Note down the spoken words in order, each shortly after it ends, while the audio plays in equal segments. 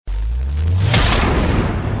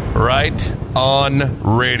Right on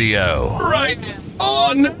Radio. Right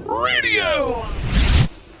on Radio.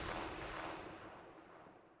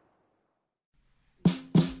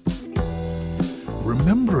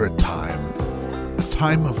 Remember a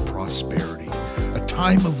time of prosperity, a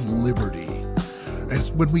time of liberty,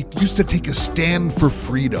 as when we used to take a stand for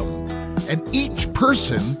freedom, and each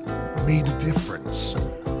person made a difference.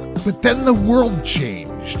 But then the world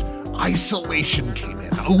changed. Isolation came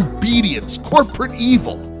in, obedience, corporate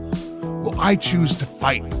evil. Well, I choose to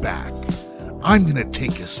fight back. I'm going to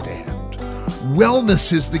take a stand.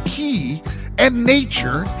 Wellness is the key, and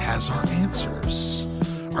nature has our answers.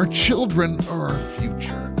 Our children are our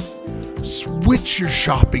future. Switch your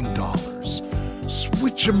shopping dollars.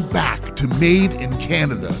 Switch them back to made in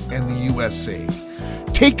Canada and the USA.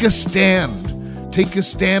 Take a stand. Take a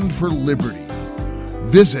stand for liberty.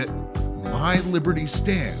 Visit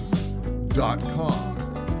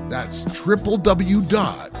mylibertystand.com. That's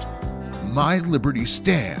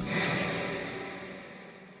www.mylibertystand.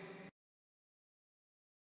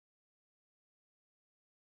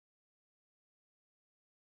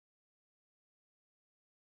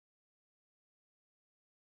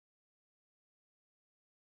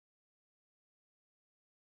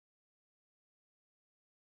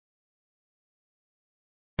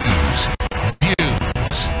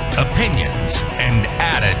 Opinions and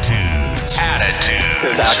attitudes.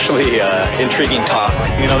 There's actually intriguing talk.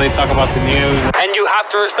 You know, they talk about the news. And you have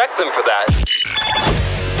to respect them for that.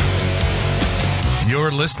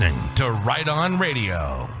 You're listening to Right On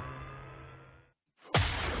Radio.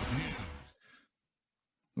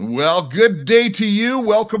 Well, good day to you.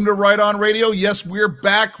 Welcome to Right On Radio. Yes, we're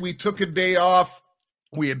back. We took a day off.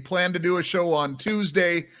 We had planned to do a show on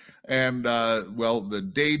Tuesday. And, well, the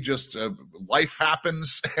day just, life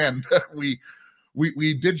happens, and we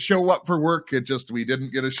did show up for work. It just, we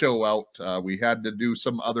didn't get a show out. We had to do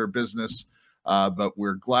some other business, but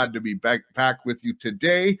we're glad to be back with you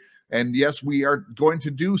today. And yes, we are going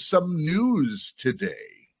to do some news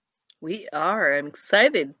today. We are. I'm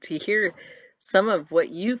excited to hear some of what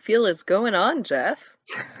you feel is going on, Jeff.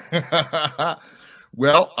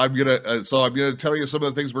 Well, I'm going to tell you some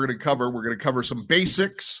of the things we're going to cover. We're going to cover some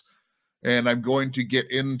basics. And I'm going to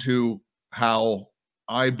get into how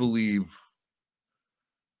I believe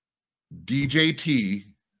DJT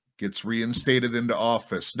gets reinstated into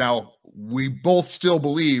office. Now, we both still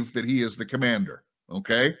believe that he is the commander,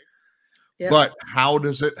 okay? Yeah. But how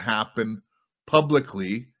does it happen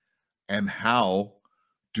publicly, and how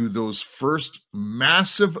do those first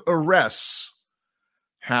massive arrests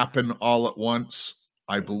happen all at once?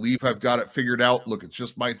 I believe I've got it figured out. Look, it's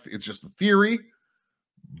just a theory,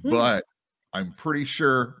 but I'm pretty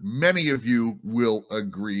sure many of you will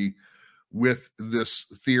agree with this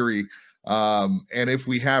theory. And if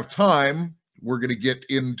we have time, we're going to get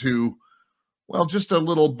into, well, just a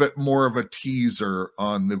little bit more of a teaser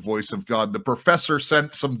on the voice of God. The professor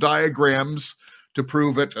sent some diagrams to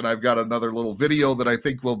prove it, and I've got another little video that I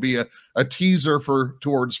think will be a teaser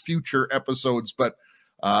towards future episodes, but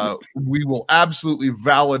we will absolutely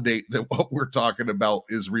validate that what we're talking about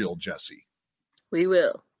is real, Jesse. We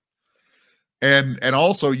will. And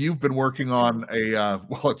also, you've been working on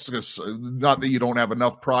it's just, not that you don't have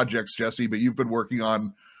enough projects, Jesse, but you've been working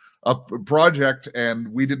on a project, and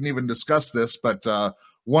we didn't even discuss this, but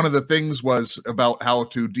one of the things was about how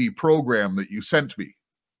to deprogram that you sent me.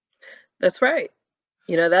 That's right.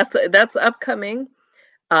 You know, that's upcoming.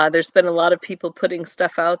 There's been a lot of people putting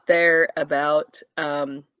stuff out there about,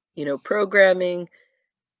 programming,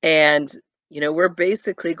 and, we're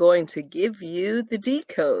basically going to give you the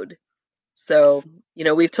decode. So,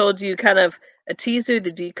 we've told you kind of a teaser.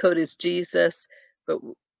 The decode is Jesus, but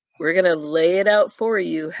we're going to lay it out for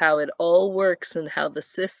you how it all works and how the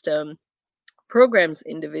system programs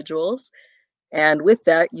individuals. And with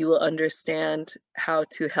that, you will understand how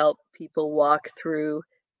to help people walk through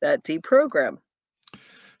that deprogram.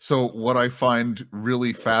 So what I find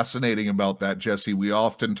really fascinating about that, Jesse, we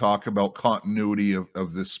often talk about continuity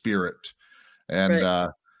of the spirit. And, right.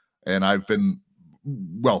 And I've been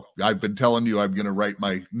telling you I'm going to write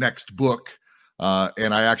my next book,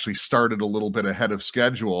 and I actually started a little bit ahead of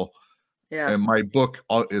schedule. Yeah. And my book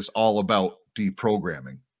is all about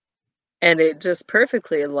deprogramming. And it just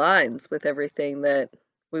perfectly aligns with everything that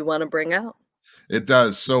we want to bring out. It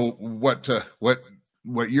does. So what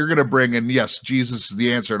you're going to bring, and yes, Jesus is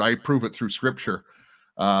the answer, and I prove it through Scripture.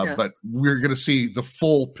 But we're going to see the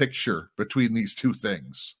full picture between these two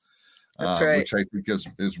things. That's right. Which I think is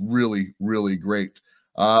really, really great.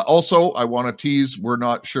 Also, I want to tease, we're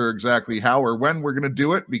not sure exactly how or when we're going to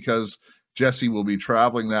do it because Jesse will be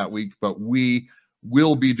traveling that week, but we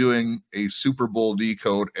will be doing a Super Bowl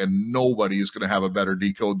decode, and nobody is going to have a better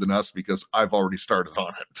decode than us because I've already started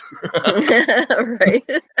on it.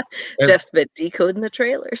 Right. Jeff's been decoding the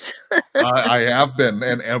trailers. I have been,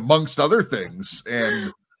 and amongst other things,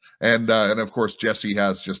 and of course Jesse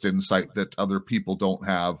has just insight that other people don't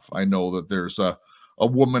have. I know that there's a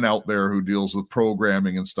woman out there who deals with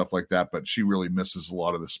programming and stuff like that, but she really misses a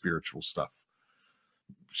lot of the spiritual stuff.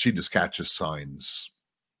 She just catches signs.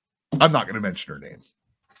 I'm not going to mention her name.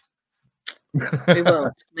 We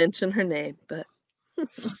won't mention her name, but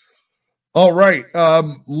all right.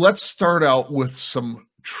 Let's start out with some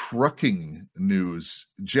trucking news.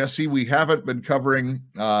 Jesse, we haven't been covering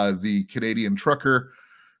the Canadian trucker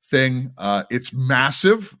thing. It's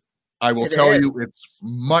massive. I will tell you, it's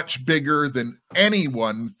much bigger than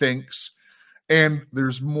anyone thinks, and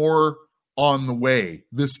there's more on the way.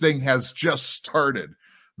 This thing has just started.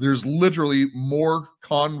 There's literally more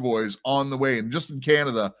convoys on the way. And just in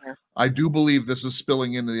Canada, I do believe this is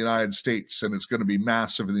spilling into the United States, and it's going to be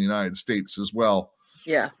massive in the United States as well.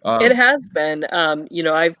 Yeah, it has been.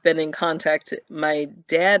 I've been in contact. My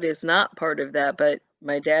dad is not part of that, but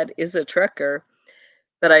my dad is a trucker.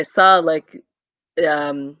 But I saw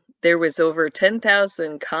there was over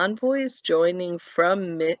 10,000 convoys joining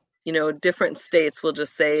from different states, we'll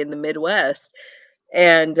just say in the Midwest.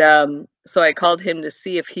 And so I called him to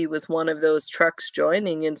see if he was one of those trucks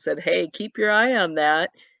joining, and said, hey, keep your eye on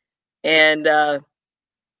that. And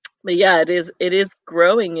but yeah, it is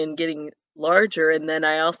growing and getting larger. And then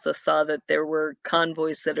I also saw that there were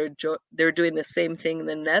convoys that they're doing the same thing in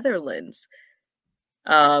the Netherlands.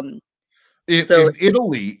 In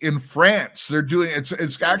Italy, in France, they're doing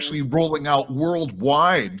it's actually rolling out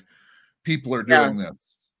worldwide. People are doing this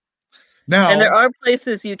now, and there are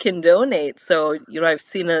places you can donate. So I've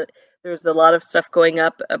seen there's a lot of stuff going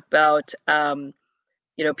up about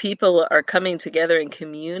people are coming together in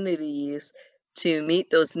communities to meet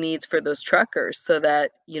those needs for those truckers, so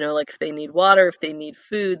that like if they need water, if they need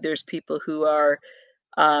food, there's people who are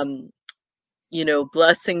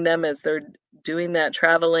blessing them as they're doing that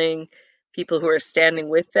traveling, people who are standing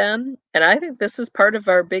with them. And I think this is part of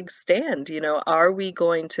our big stand. Are we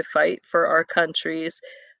going to fight for our countries?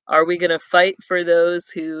 Are we going to fight for those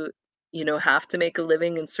who have to make a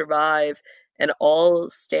living and survive, and all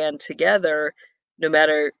stand together, no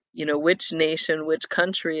matter which nation, which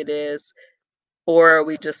country it is? Or are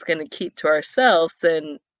we just going to keep to ourselves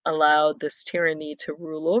and allow this tyranny to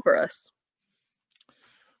rule over us?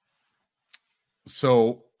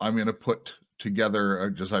 So I'm going to put together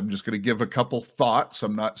I'm just going to give a couple thoughts.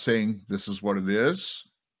 I'm not saying this is what it is,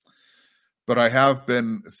 but I have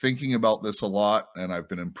been thinking about this a lot, and I've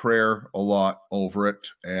been in prayer a lot over it.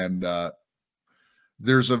 And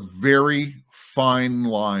there's a very fine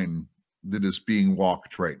line that is being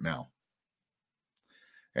walked right now.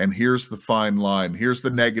 And here's the fine line. Here's the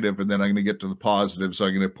negative, and then I'm going to get to the positives.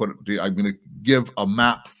 I'm going to give a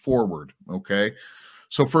map forward. Okay.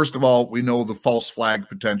 So first of all, we know the false flag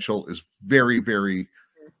potential is very, very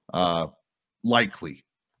likely.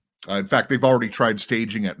 In fact, they've already tried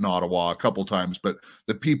staging it in Ottawa a couple times, but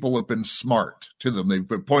the people have been smart to them. They've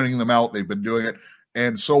been pointing them out. They've been doing it.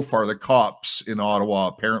 And so far, the cops in Ottawa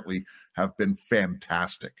apparently have been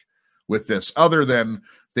fantastic with this, other than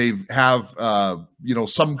they have,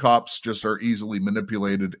 some cops just are easily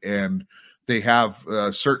manipulated, and they have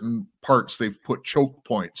certain parts they've put choke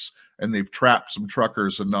points, and they've trapped some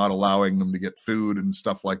truckers and not allowing them to get food and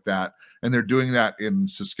stuff like that. And they're doing that in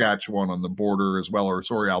Saskatchewan on the border as well,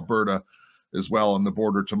 Alberta as well on the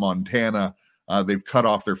border to Montana. They've cut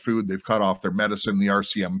off their food. They've cut off their medicine. The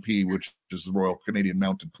RCMP, which is the Royal Canadian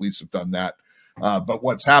Mounted Police, have done that. But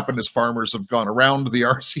what's happened is farmers have gone around the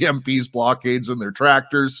RCMP's blockades in their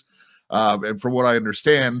tractors. And from what I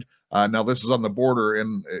understand, now this is on the border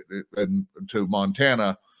in to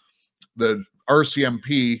Montana, the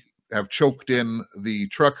RCMP have choked in the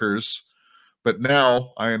truckers. But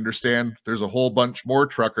now I understand there's a whole bunch more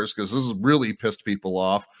truckers, because this has really pissed people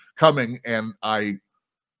off, coming. And I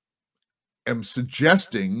am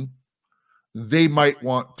suggesting they might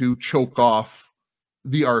want to choke off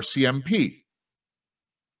the RCMP.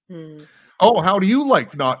 Oh, how do you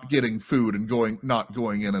like not getting food and not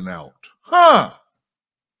going in and out? Huh.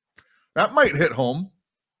 That might hit home.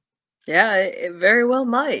 Yeah, it very well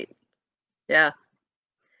might. Yeah.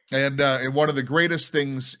 And one of the greatest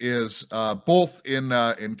things is both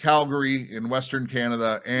in Calgary, in Western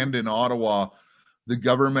Canada, and in Ottawa, the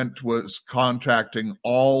government was contacting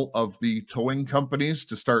all of the towing companies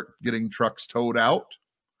to start getting trucks towed out.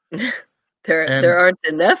 There aren't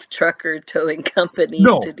enough trucker towing companies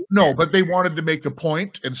to do no, that. but they wanted to make a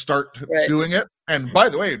point and start doing it. And by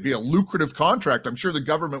the way, it'd be a lucrative contract. I'm sure the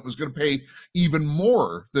government was going to pay even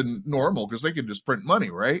more than normal because they could just print money,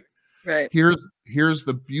 right? Right. Here's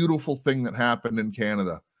the beautiful thing that happened in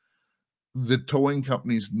Canada. The towing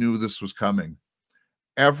companies knew this was coming.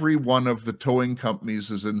 Every one of the towing companies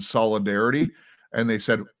is in solidarity, and they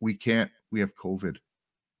said, we have COVID.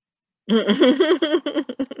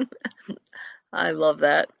 I love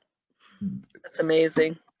that. That's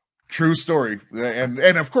amazing. True story. And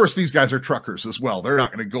of course, these guys are truckers as well. They're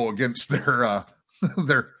not going to go against their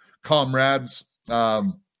their comrades.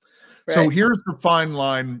 So here's the fine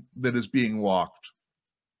line that is being walked.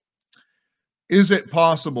 Is it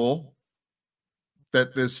possible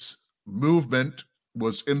that this movement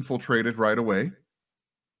was infiltrated right away?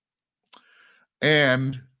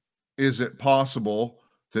 And is it possible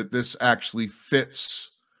that this actually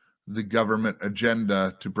fits the government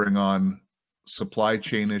agenda to bring on supply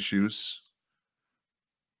chain issues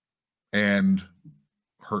and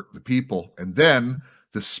hurt the people? And then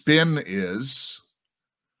the spin is,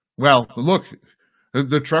 well, look,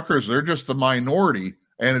 the truckers, they're just the minority,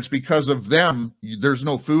 and it's because of them there's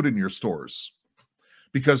no food in your stores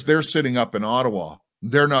because they're sitting up in Ottawa.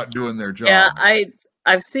 They're not doing their job. Yeah,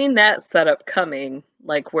 I've seen that setup coming,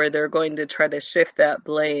 like where they're going to try to shift that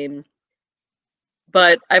blame.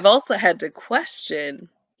 But I've also had to question,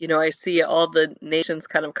 I see all the nations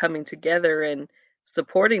kind of coming together and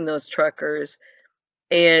supporting those truckers.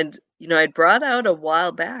 And, I'd brought out a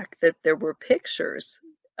while back that there were pictures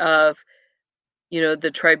of,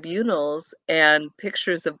 the tribunals and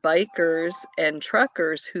pictures of bikers and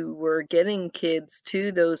truckers who were getting kids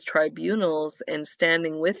to those tribunals and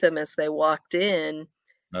standing with them as they walked in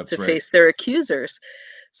to face their accusers.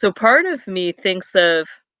 So part of me thinks of,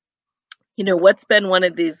 what's been one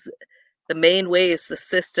of the main ways the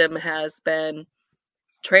system has been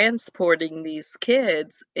transporting these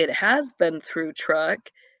kids. It has been through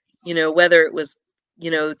truck, whether it was,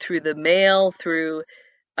 through the mail, through,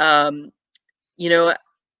 at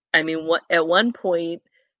one point,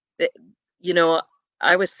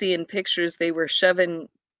 I was seeing pictures, they were shoving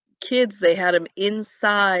kids, they had them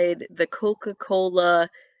inside the Coca-Cola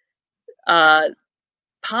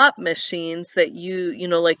pop machines that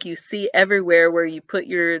like you see everywhere, where you put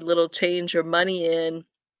your little change or money in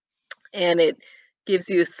and it gives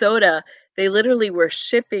you a soda. They literally were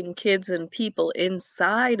shipping kids and people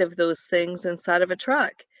inside of those things inside of a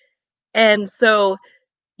truck. And so,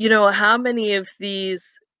 how many of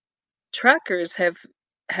these truckers have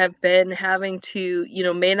been having to,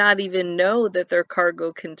 may not even know that their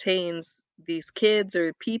cargo contains these kids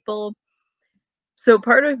or people. So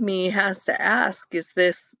part of me has to ask, is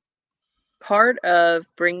this part of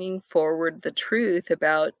bringing forward the truth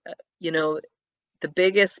about, the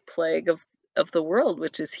biggest plague of the world,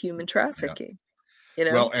 which is human trafficking?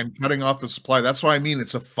 Well, and cutting off the supply. That's why I mean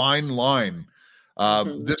it's a fine line.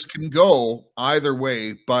 This can go either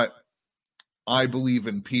way, but I believe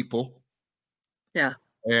in people. Yeah.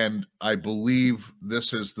 And I believe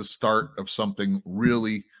this is the start of something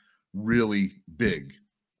really, really big.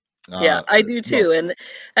 Yeah, I do too.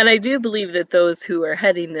 And I do believe that those who are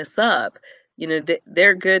heading this up,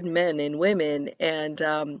 they're good men and women. And,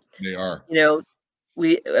 they are,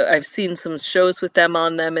 I've seen some shows with them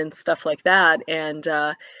on them and stuff like that. And,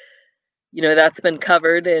 that's been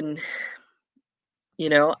covered. And,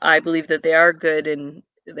 I believe that they are good and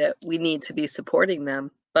that we need to be supporting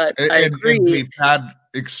them. But I agree. And they've had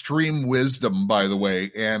extreme wisdom, by the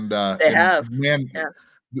way. And they have. Man,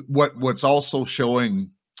 what's also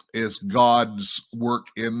showing is God's work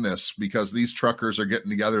in this, because these truckers are getting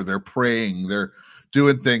together, they're praying, they're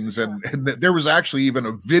doing things. And there was actually even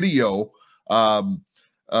a video on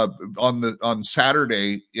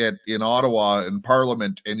Saturday in Ottawa in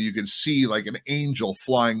Parliament, and you could see like an angel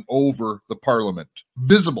flying over the Parliament,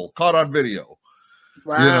 visible, caught on video.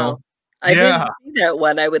 Wow. I didn't see that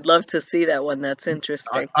one. I would love to see that one. That's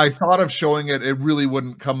interesting. I thought of showing it. It really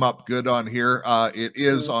wouldn't come up good on here. It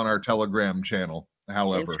is on our Telegram channel,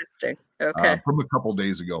 however. Interesting. Okay. From a couple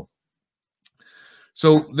days ago.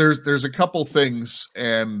 So there's a couple things,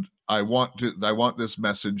 and I want this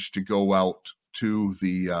message to go out to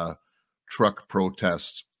the truck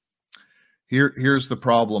protest. Here's the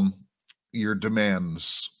problem. Your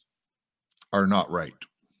demands are not right.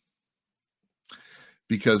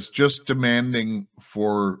 Because just demanding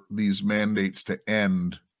for these mandates to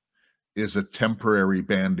end is a temporary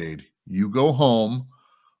Band-Aid. You go home,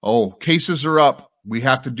 oh, cases are up, we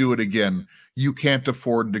have to do it again. You can't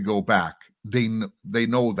afford to go back. They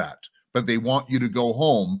know that. but they want you to go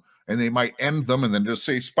home, and they might end them and then just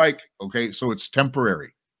say spike. Okay, so it's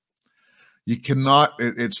temporary. You cannot,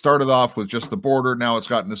 it started off with just the border. Now it's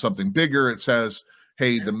gotten to something bigger. It says,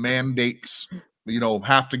 hey, the mandates,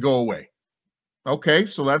 have to go away. Okay,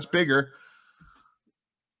 so that's bigger.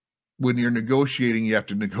 When you're negotiating, you have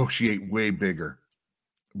to negotiate way bigger.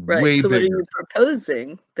 Right. Way so bigger. What are you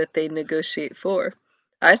proposing that they negotiate for?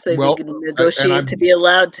 I say we can negotiate to be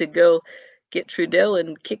allowed to go get Trudeau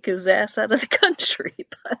and kick his ass out of the country.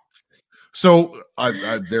 So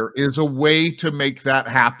there is a way to make that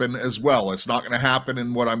happen as well. It's not going to happen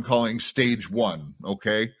in what I'm calling stage one.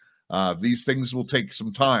 Okay, these things will take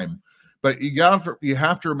some time, but you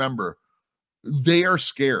have to remember they are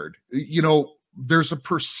scared. There's a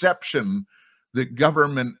perception that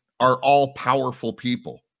government are all powerful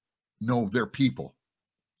people. No, they're people.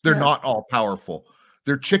 They're not all powerful.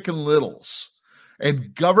 They're chicken littles,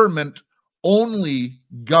 and government only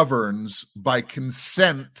governs by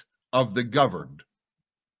consent of the governed.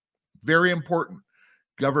 Very important.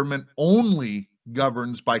 Government only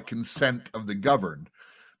governs by consent of the governed.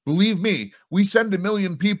 Believe me, we send 1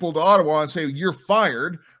 million people to Ottawa and say, you're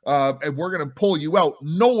fired, and we're going to pull you out.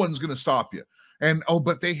 No one's going to stop you. And,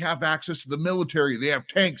 but they have access to the military. They have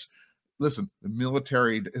tanks. Listen, the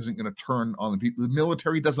military isn't going to turn on the people. The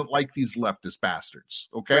military doesn't like these leftist bastards,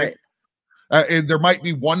 okay? Right. And there might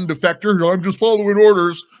be one defector, I'm just following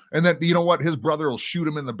orders, and then, you know what? His brother will shoot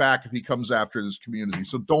him in the back if he comes after this community.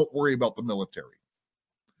 So don't worry about the military.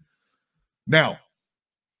 Now,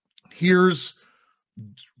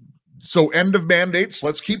 end of mandates.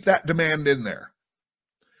 Let's keep that demand in there.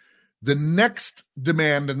 The next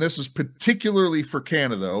demand, and this is particularly for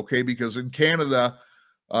Canada, okay, because in Canada,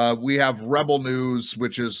 we have Rebel News,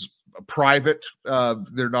 which is private.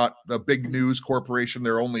 They're not a big news corporation.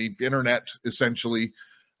 They're only internet, essentially.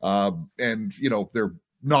 And, they're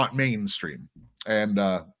not mainstream. And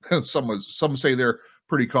some say they're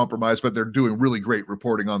pretty compromised, but they're doing really great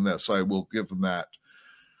reporting on this. I will give them that.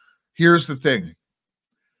 Here's the thing.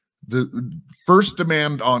 The first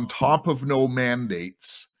demand on top of no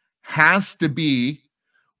mandates has to be,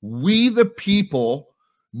 we the people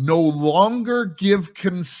no longer give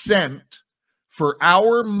consent for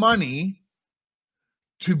our money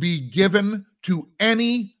to be given to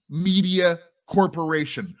any media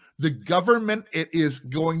corporation. The government, it is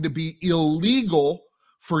going to be illegal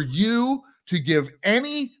for you to give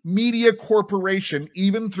any media corporation,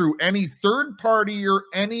 even through any third party or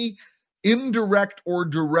any indirect or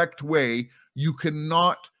direct way, you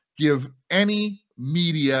cannot give any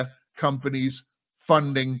media companies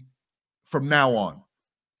funding from now on.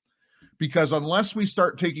 Because unless we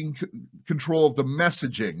start taking control of the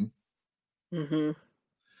messaging,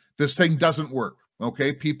 this thing doesn't work,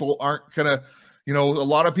 okay? People aren't going to, a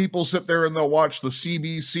lot of people sit there and they'll watch the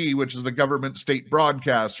CBC, which is the government state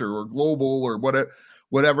broadcaster, or Global, or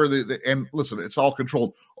whatever. And listen, it's all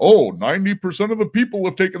controlled. Oh, 90% of the people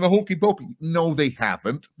have taken the hokey pokey. No, they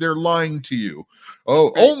haven't. They're lying to you.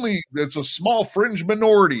 Oh, only it's a small fringe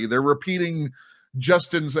minority. They're repeating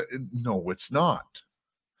Justin's. No, it's not.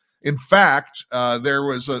 In fact, there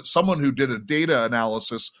was someone who did a data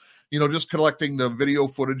analysis, just collecting the video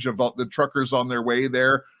footage of the truckers on their way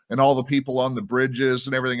there and all the people on the bridges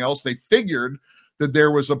and everything else. They figured that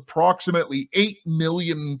there was approximately 8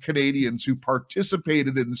 million Canadians who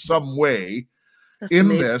participated in some way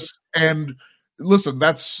this. And listen,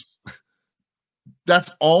 that's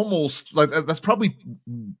almost like, that's probably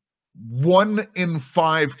 1 in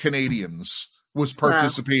 5 Canadians was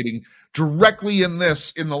participating directly in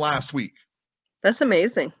this in the last week. That's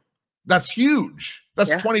amazing. That's huge.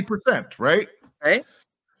 That's 20%, right? Right.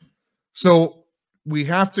 So we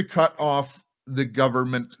have to cut off the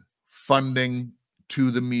government funding to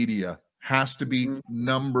the media. Has to be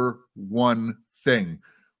number one thing.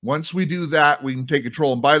 Once we do that, we can take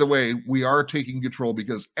control. And by the way, we are taking control,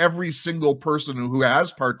 because every single person who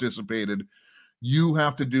has participated, you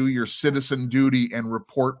have to do your citizen duty and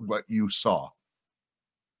report what you saw.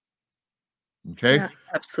 Okay? Yeah,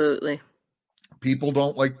 absolutely. People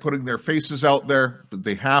don't like putting their faces out there, but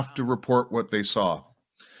they have to report what they saw.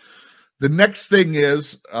 The next thing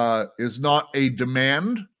is not a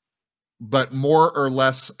demand, but more or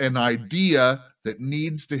less an idea that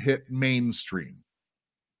needs to hit mainstream.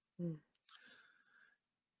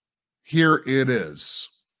 Here it is.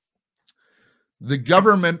 The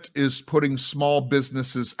government is putting small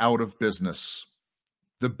businesses out of business.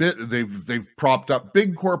 They've propped up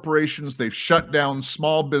big corporations. They've shut down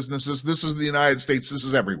small businesses. This is the United States. This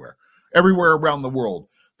is everywhere. Everywhere around the world,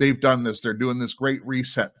 they've done this. They're doing this great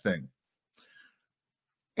reset thing.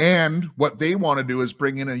 And what they want to do is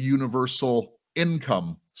bring in a universal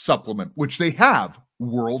income supplement, which they have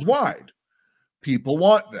worldwide. People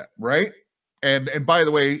want that, right? And by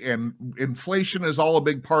the way, and inflation is all a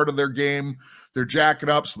big part of their game. They're jacking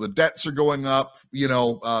up, so the debts are going up.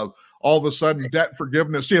 All of a sudden, debt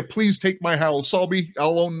forgiveness. Yeah, please take my house.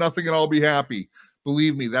 I'll own nothing and I'll be happy.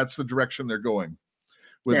 Believe me, that's the direction they're going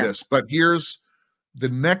with this. But here's the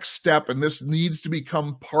next step, and this needs to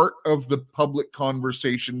become part of the public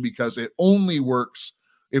conversation because it only works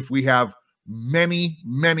if we have many,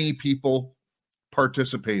 many people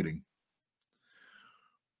participating.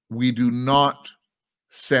 We do not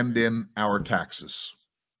send in our taxes.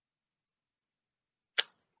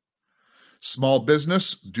 Small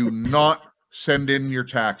business, do not send in your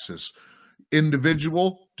taxes.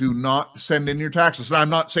 Individual, do not send in your taxes. Now, I'm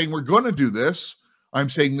not saying we're going to do this. I'm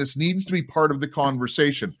saying this needs to be part of the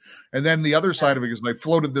conversation. And then the other side of it is, I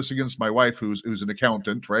floated this against my wife, who's an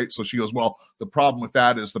accountant, right? So she goes, well, the problem with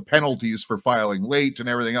that is the penalties for filing late and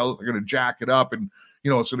everything else are going to jack it up, and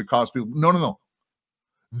it's going to cost people. No.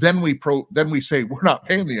 Then we say we're not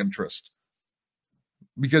paying the interest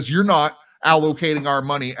because you're not allocating our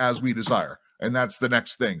money as we desire. And that's the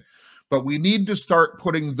next thing. But we need to start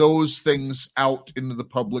putting those things out into the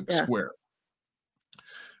public square.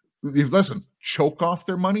 Listen, choke off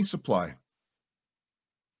their money supply.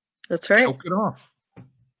 That's right. Choke it off.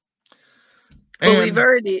 Well, we've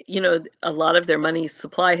already, a lot of their money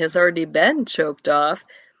supply has already been choked off.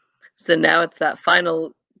 So now it's that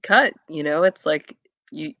final cut. It's like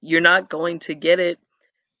you're not going to get it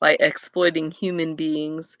by exploiting human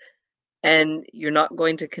beings. And you're not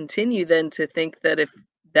going to continue then to think that if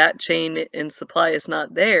that chain in supply is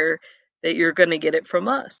not there, that you're going to get it from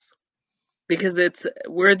us. Because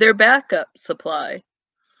we're their backup supply.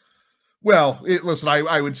 Well, listen,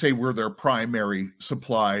 I would say we're their primary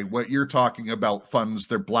supply. What you're talking about funds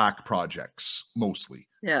their black projects mostly.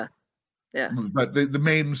 Yeah. But the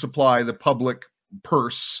main supply, the public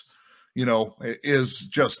purse, is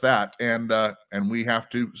just that. And we have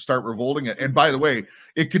to start revolting it. And by the way,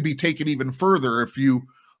 it could be taken even further if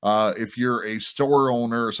you're a store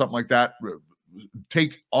owner or something like that.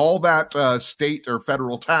 Take all that state or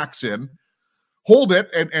federal tax in, hold it,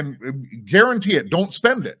 and guarantee it. Don't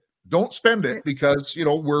spend it. Don't spend it because,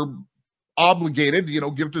 we're obligated,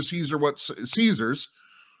 give to Caesar what's Caesar's.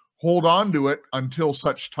 Hold on to it until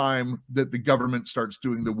such time that the government starts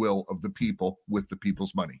doing the will of the people with the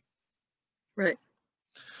people's money. Right.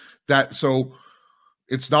 So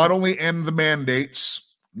it's not only end the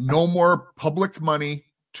mandates, no more public money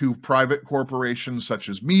to private corporations such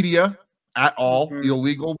as media at all,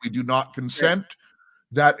 illegal. We do not consent.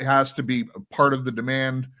 That has to be part of the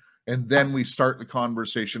demand. And then we start the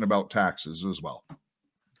conversation about taxes as well.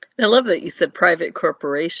 I love that you said private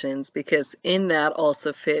corporations, because in that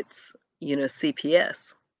also fits,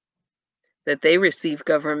 CPS, that they receive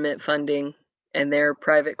government funding and they're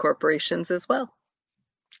private corporations as well.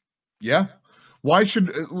 Yeah. Why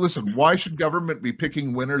should government be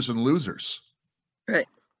picking winners and losers? Right.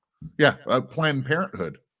 Yeah. Planned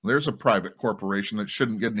Parenthood. There's a private corporation that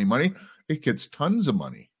shouldn't get any money. It gets tons of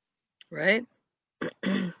money. Right.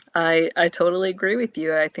 I totally agree with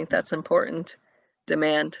you. I think that's important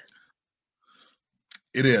demand.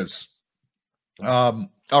 It is. All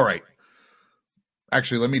right.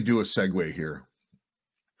 Actually, let me do a segue here.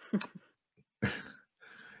 And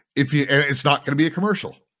it's not going to be a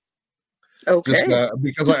commercial. Okay. Just,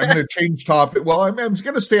 because I'm going to change topic. Well, I'm going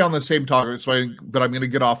to stay on the same topic, but I'm going to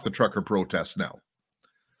get off the trucker protest now.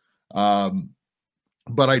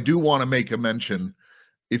 But I do want to make a mention.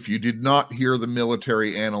 If you did not hear the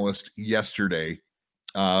military analyst yesterday,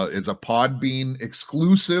 it's a Podbean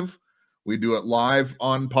exclusive. We do it live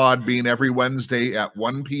on Podbean every Wednesday at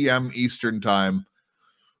 1 p.m. Eastern time.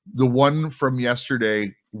 The one from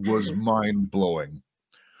yesterday was mind-blowing.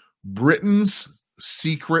 Britain's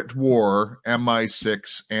secret war,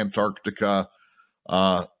 MI6, Antarctica,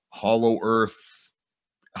 Hollow Earth,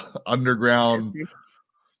 underground,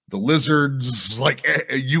 the lizards, like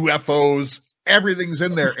UFOs, everything's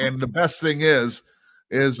in there. And the best thing is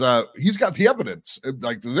he's got the evidence.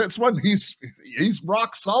 Like this one, he's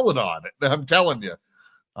rock solid on it. I'm telling you.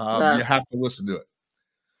 Wow. You have to listen to it.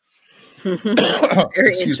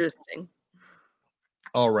 Very interesting.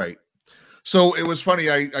 All right. So it was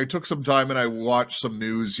funny. I took some time and I watched some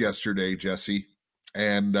news yesterday, Jesse.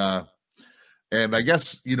 And I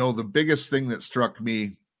guess, the biggest thing that struck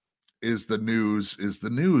me is the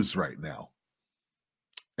news right now.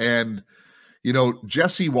 And,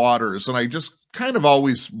 Jesse Waters, and I just kind of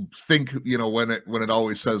always think, when it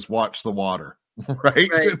always says watch the water, right?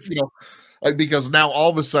 Because now all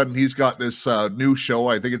of a sudden he's got this new show.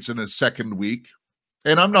 I think it's in his second week.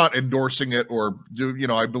 And I'm not endorsing it, or,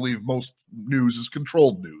 I believe most news is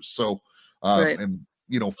controlled news. So, Right. and,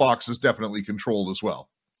 Fox is definitely controlled as well.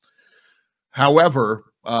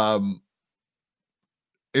 However,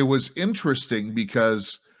 it was interesting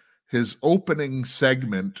because his opening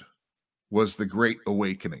segment was The Great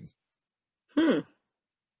Awakening.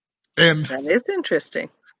 And that is interesting.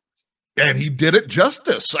 And he did it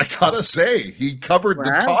justice, I gotta say. He covered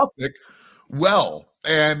the topic well.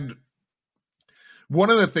 And one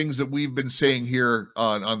of the things that we've been saying here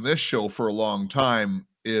on this show for a long time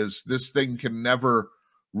is this thing can never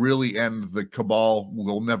really end. The cabal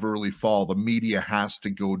will never really fall. The media has to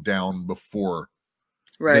go down before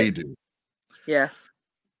they do. Yeah.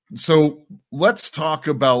 So let's talk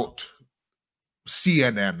about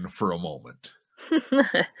CNN for a moment.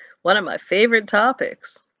 One of my favorite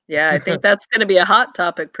topics. Yeah, I think that's going to be a hot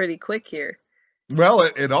topic pretty quick here. Well,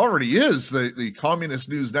 it already is, the Communist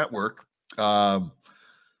News Network.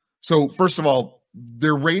 So first of all,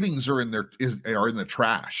 their ratings are in the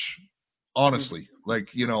trash. Honestly,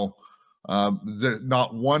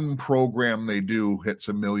 not one program they do hits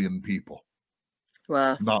 1 million people.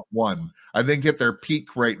 Wow. Not one. I think at their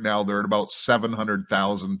peak right now, they're at about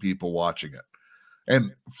 700,000 people watching it.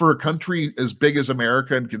 And for a country as big as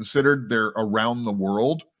America and considered they're around the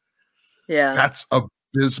world, that's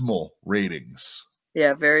abysmal ratings.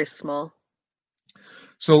 Yeah, very small.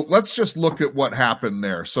 So let's just look at what happened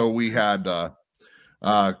there. So we had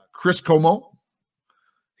Chris Cuomo.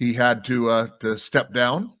 He had to step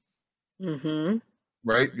down,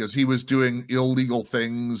 right? Because he was doing illegal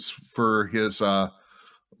things for his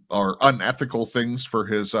or unethical things for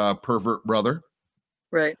his pervert brother.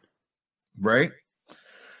 Right. Right.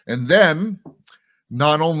 And then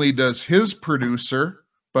not only does his producer,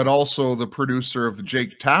 but also the producer of the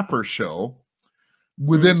Jake Tapper show,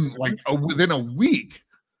 within a week,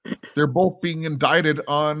 they're both being indicted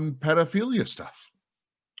on pedophilia stuff.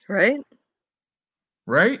 Right.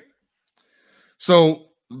 Right. So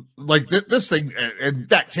this thing, and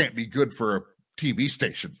that can't be good for a TV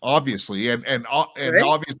station, obviously. And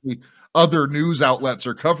obviously other news outlets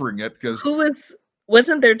are covering it because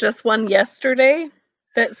wasn't there just one yesterday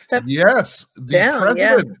that stepped the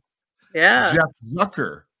president, Jeff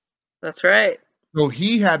Zucker. That's right. So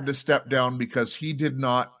he had to step down because he did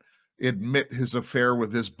not admit his affair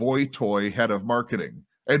with his boy toy head of marketing.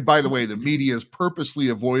 And by the way, the media is purposely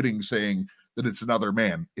avoiding saying that it's another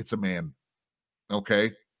man. It's a man.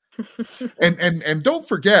 Okay. and don't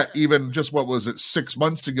forget, even just what was it, 6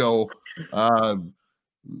 months ago,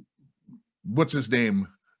 what's his name?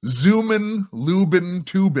 Zuman Lubin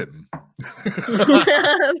Tubin.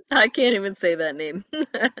 I can't even say that name.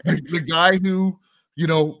 The guy who,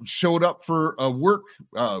 showed up for a work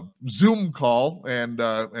Zoom call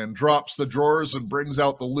and drops the drawers and brings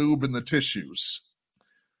out the lube and the tissues.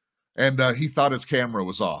 And he thought his camera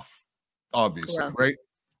was off, obviously, right?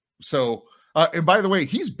 So, and by the way,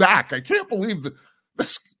 he's back. I can't believe that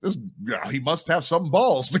this he must have some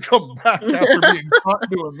balls to come back after being caught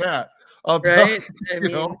doing that. Right? I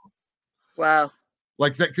mean, wow.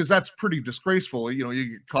 Like that, because that's pretty disgraceful.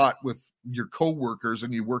 You get caught with your coworkers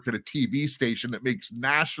and you work at a TV station that makes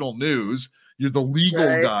national news. You're the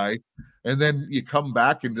legal guy, and then you come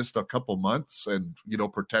back in just a couple months and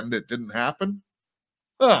pretend it didn't happen.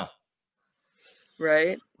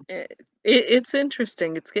 Right. It's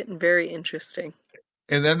interesting. It's getting very interesting.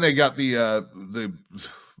 And then they got the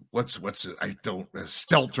what's it?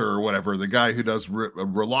 Stelter or whatever, the guy who does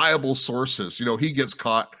reliable sources. He gets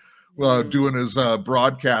caught doing his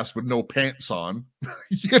broadcast with no pants on.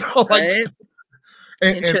 Right?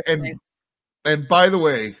 And by the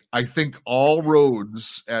way, I think all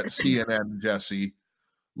roads at CNN, Jesse,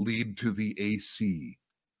 lead to the AC.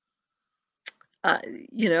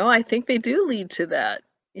 I think they do lead to that.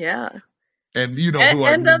 Yeah. And who I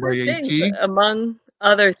mean other by things, AT? among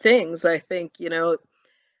other things, I think,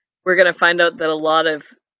 we're going to find out that a lot of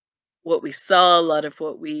what we saw, a lot of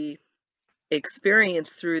what we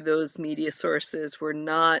experienced through those media sources were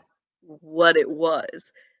not what it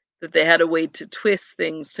was, that they had a way to twist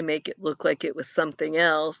things to make it look like it was something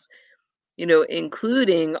else,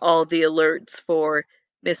 including all the alerts for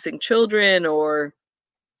missing children or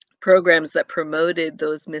programs that promoted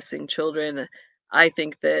those missing children. I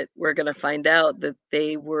think that we're going to find out that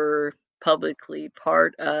they were publicly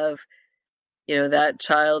part of, that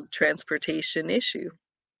child transportation issue,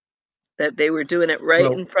 that they were doing it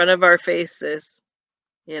in front of our faces,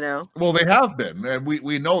 Well, they have been, and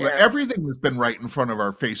we know that everything has been right in front of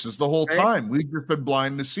our faces the whole time. We've just been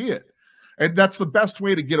blind to see it. And that's the best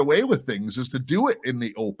way to get away with things, is to do it in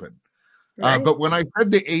the open. But when I said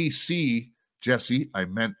the AC, Jesse, I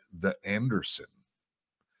meant the Anderson.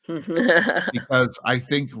 because I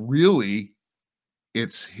think really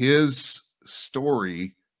it's his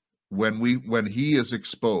story when he is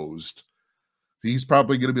exposed. He's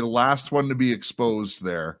probably going to be the last one to be exposed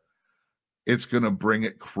there. It's going to bring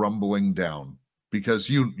it crumbling down because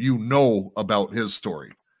you know about his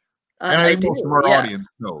story. And I think most of our audience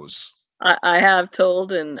knows. I have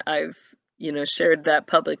told, and I've, shared that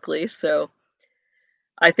publicly. So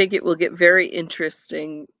I think it will get very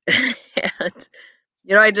interesting. And,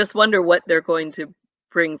 I just wonder what they're going to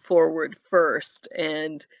bring forward first.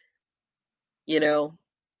 And,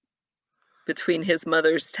 between his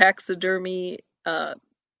mother's taxidermy,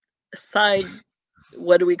 side,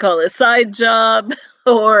 what do we call it? Side job,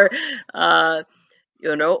 or, or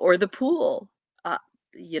the pool.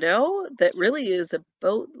 That really is a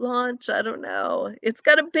boat launch. I don't know. It's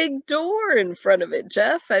got a big door in front of it,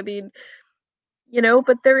 Jeff. I mean,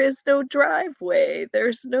 but there is no driveway.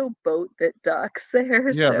 There's no boat that docks there.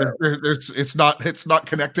 Yeah, so. It's not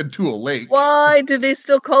connected to a lake. Why do they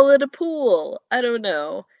still call it a pool? I don't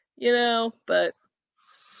know. But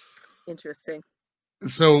interesting.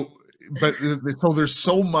 So there's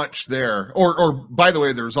so much there. Or by the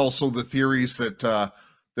way, there's also the theories that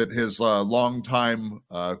his longtime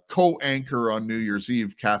co-anchor on New Year's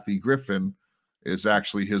Eve, Kathy Griffin, is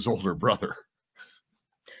actually his older brother.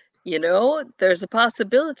 There's a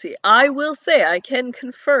possibility. I will say, I can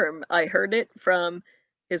confirm, I heard it from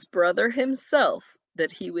his brother himself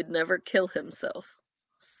that he would never kill himself.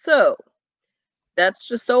 So that's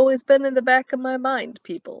just always been in the back of my mind,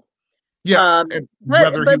 people. Yeah,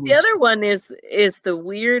 but the other one is the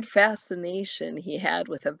weird fascination he had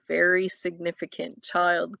with a very significant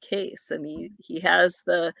child case, and he has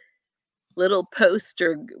the little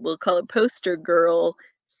poster, we'll call it poster girl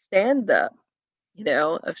stand up,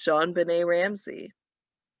 of JonBenét Ramsey.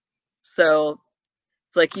 So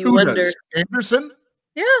it's like you wonder. Anderson?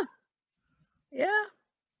 Yeah.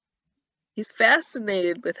 He's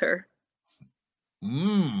fascinated with her.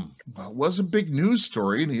 Well, it was a big news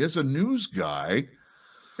story, and he is a news guy.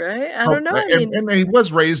 Right? I don't know. And he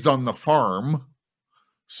was raised on the farm.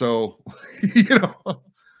 So,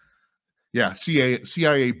 yeah,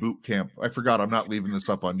 CIA boot camp. I forgot I'm not leaving this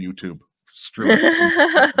up on YouTube. Screw it.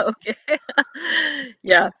 Okay.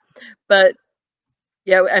 Yeah. But,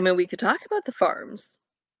 yeah, I mean, we could talk about the farms,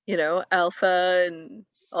 Alpha and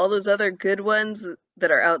all those other good ones that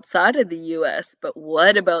are outside of the U.S., but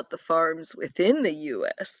what about the farms within the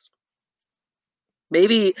U.S.?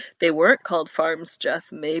 Maybe they weren't called farms, Jeff.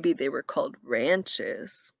 Maybe they were called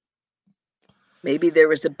ranches. Maybe there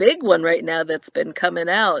was a big one right now that's been coming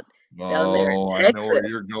out down there in Texas. I know where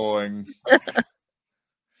you're going.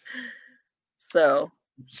 So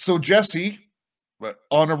Jesse,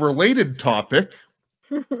 on a related topic,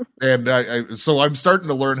 and I'm starting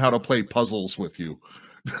to learn how to play puzzles with you.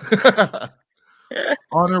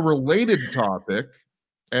 On a related topic,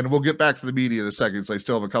 and we'll get back to the media in a second, so I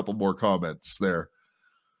still have a couple more comments there.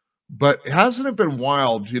 But hasn't it been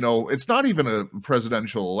wild? It's not even a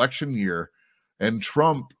presidential election year, and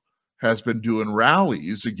Trump has been doing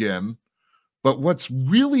rallies again. But what's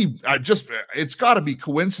really, it's got to be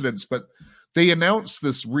coincidence, but they announced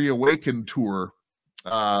this Reawaken tour,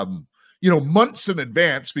 months in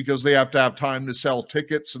advance because they have to have time to sell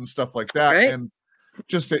tickets and stuff like that. Right. And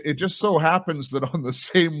it just so happens that on the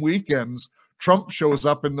same weekends, Trump shows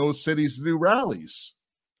up in those cities to do rallies.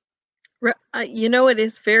 It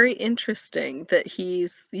is very interesting that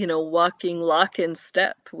he's, walking lock in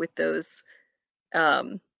step with those,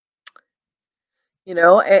 and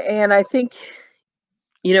I think,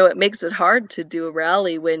 it makes it hard to do a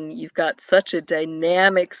rally when you've got such a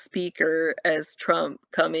dynamic speaker as Trump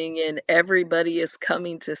coming in. Everybody is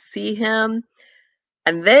coming to see him.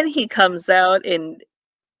 And then he comes out and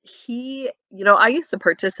I used to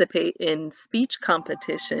participate in speech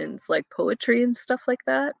competitions like poetry and stuff like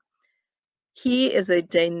that. He is a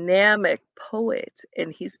dynamic poet,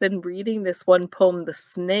 and he's been reading this one poem, The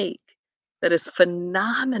Snake, that is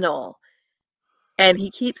phenomenal. And he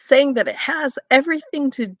keeps saying that it has everything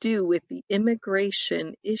to do with the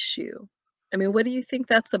immigration issue. I mean, what do you think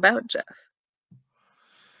that's about, Jeff?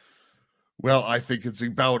 Well, I think it's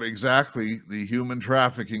about exactly the human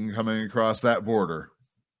trafficking coming across that border.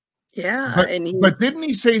 Yeah. But didn't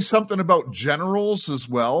he say something about generals as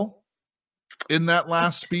well in that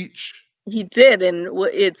last speech? He did. And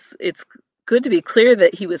it's good to be clear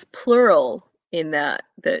that he was plural in that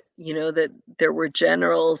that there were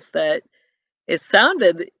generals, that it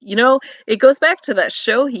sounded, it goes back to that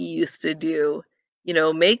show he used to do,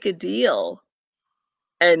 Make a Deal.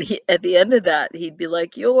 And at the end of that, he'd be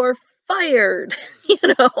like, "You're fired,"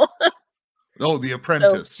 Oh, The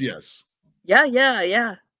Apprentice, so, yes.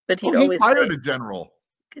 Yeah. but he'd he always fired say, a general.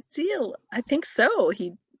 good deal. I think so.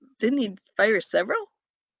 He fire several?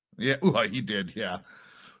 Yeah, well, he did, yeah.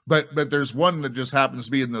 But there's one that just happens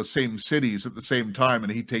to be in those same cities at the same time,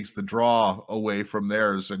 and he takes the draw away from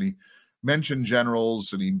theirs, and he mentioned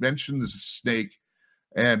generals, and he mentions Snake,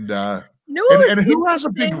 and who has a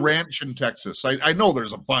big ranch in Texas? I know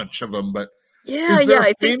there's a bunch of them, but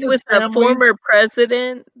I think it was that former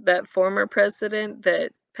president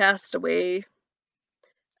that passed away.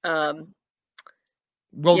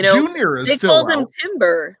 Well, Junior is still out.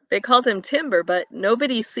 They called him Timber, but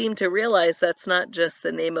nobody seemed to realize that's not just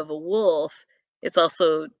the name of a wolf. It's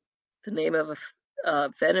also the name of a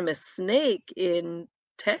venomous snake in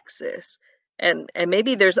Texas. And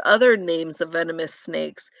maybe there's other names of venomous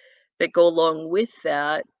snakes that go along with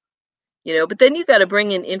that, but then you got to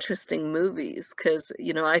bring in interesting movies, because,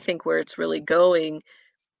 I think where it's really going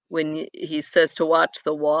when he says to watch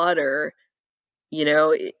the water,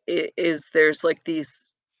 is there's like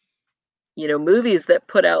these, movies that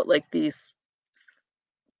put out like these,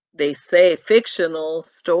 they say, fictional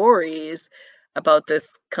stories about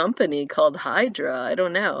this company called Hydra. I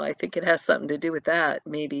don't know. I think it has something to do with that,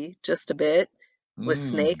 maybe just a bit, with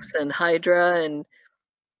snakes and Hydra and,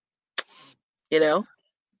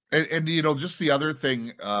 And just the other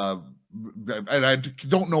thing, and I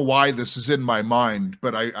don't know why this is in my mind,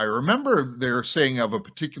 but I remember they're saying of a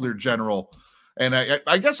particular general, and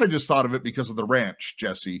I guess I just thought of it because of the ranch,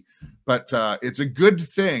 Jesse, but it's a good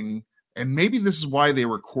thing, and maybe this is why they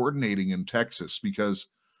were coordinating in Texas, because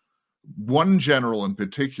one general in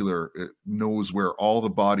particular knows where all the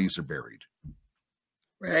bodies are buried.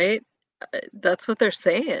 Right? That's what they're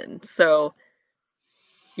saying. So,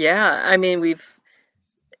 yeah, I mean,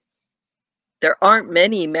 there aren't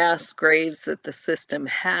many mass graves that the system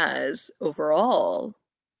has overall,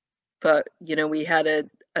 but, we had a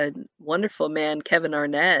wonderful man, Kevin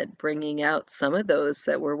Arnett, bringing out some of those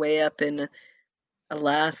that were way up in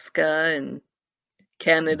Alaska and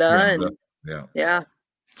Canada. And yeah.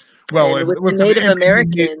 Well, and with the Native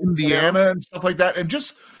Americans, Indiana and stuff like that. And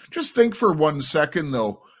just think for 1 second,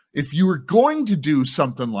 though, if you were going to do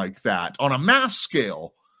something like that on a mass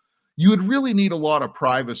scale, you would really need a lot of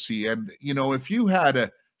privacy. And, if you had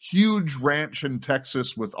a huge ranch in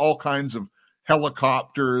Texas with all kinds of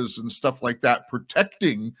helicopters and stuff like that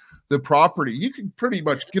protecting the property, you could pretty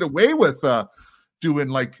much get away with doing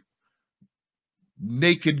like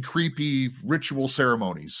naked, creepy ritual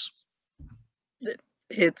ceremonies.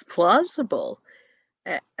 It's plausible,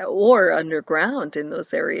 or underground in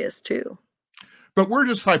those areas too. But we're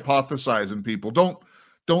just hypothesizing, people. Don't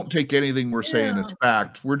take anything we're saying as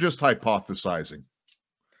fact. We're just hypothesizing.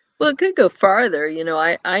 Well, it could go farther.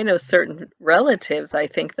 I know certain relatives, I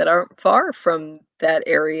think, that aren't far from that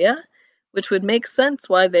area, which would make sense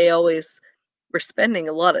why they always were spending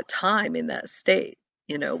a lot of time in that state,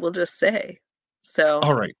 we'll just say. So,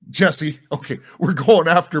 all right, Jesse. Okay, we're going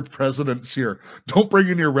after presidents here. Don't bring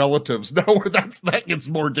in your relatives. Now that gets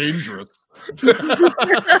more dangerous.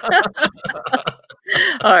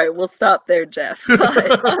 All right, we'll stop there, Jeff.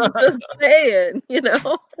 I'm just saying,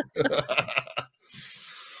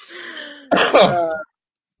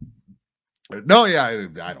 No, yeah,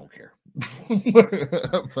 I don't care.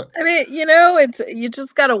 But, I mean, it's, you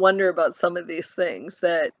just got to wonder about some of these things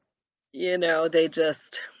that, they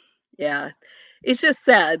just, it's just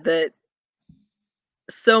sad that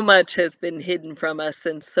so much has been hidden from us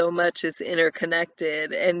and so much is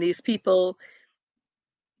interconnected. And these people,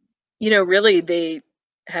 really, they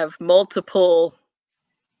have multiple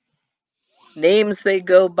names they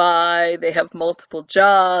go by, they have multiple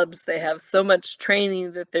jobs, they have so much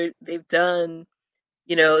training that they've done,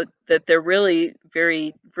 that they're really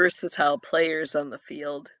very versatile players on the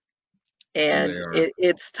field. And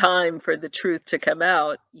it's time for the truth to come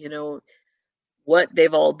out, what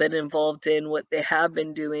they've all been involved in, what they have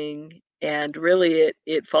been doing. And really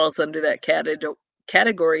it falls under that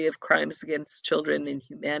category of crimes against children and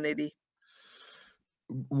humanity.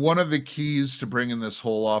 One of the keys to bringing this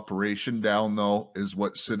whole operation down, though, is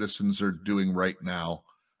what citizens are doing right now.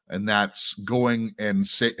 And that's going and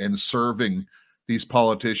serving these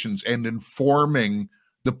politicians and informing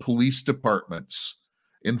the police departments,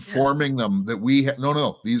 informing them that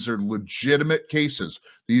no, these are legitimate cases.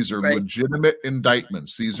 These are legitimate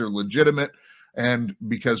indictments. These are legitimate. And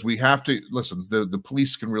because we have to listen, the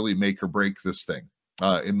police can really make or break this thing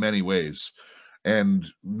in many ways. And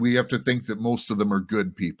we have to think that most of them are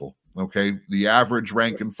good people. Okay. The average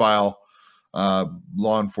rank and file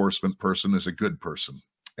law enforcement person is a good person.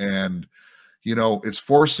 And, You know, it's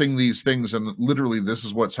forcing these things, and literally this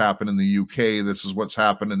is what's happened in the UK. This is what's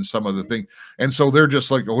happened in some of the things. And so they're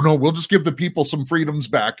just like, oh no, we'll just give the people some freedoms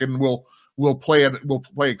back, and we'll play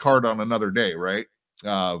a card on another day, right?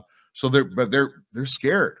 So they're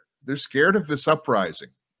scared. They're scared of this uprising.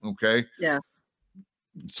 Okay. Yeah.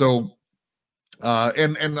 So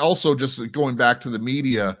and also just going back to the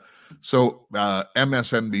media. So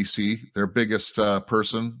MSNBC, their biggest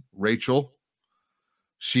person, Rachel,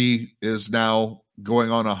 she is now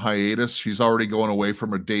going on a hiatus. She's already going away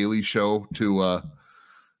from a daily show to a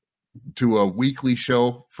weekly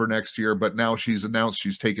show for next year, but now she's announced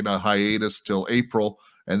she's taking a hiatus till April,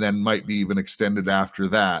 and then might be even extended after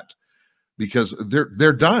that, because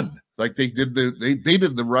they're done. Like they did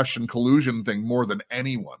the Russian collusion thing more than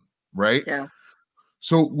anyone, right? Yeah.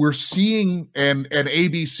 So we're seeing, and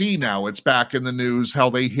ABC now, it's back in the news, how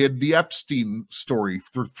they hid the Epstein story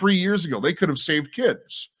for 3 years ago. They could have saved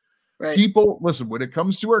kids. Right. People, listen, when it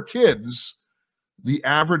comes to our kids, the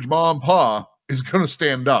average mom and pa is going to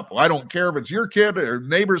stand up. I don't care if it's your kid or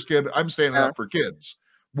neighbor's kid. I'm standing up for kids.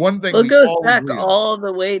 One thing it goes back all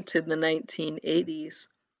the way to the 1980s,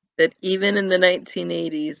 that even in the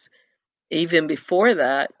 1980s, even before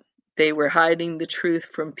that, they were hiding the truth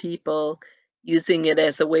from people, using it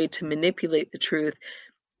as a way to manipulate the truth.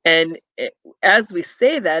 And as we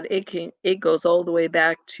say that, it goes all the way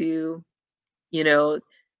back to, you know,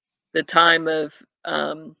 the time of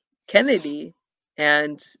Kennedy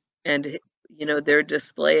and you know, their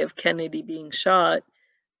display of Kennedy being shot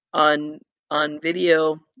on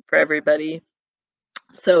video for everybody.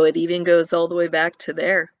 So it even goes all the way back to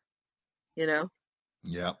there, you know.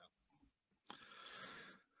 Yeah.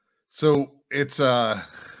 So it's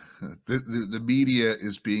the media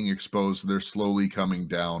is being exposed. They're slowly coming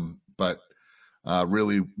down, but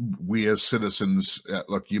really, we as citizens,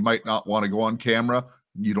 look, you might not want to go on camera.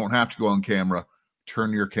 You don't have to go on camera.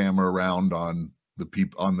 Turn your camera around on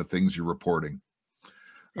the things you're reporting.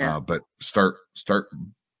 Yeah. But start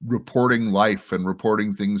reporting life and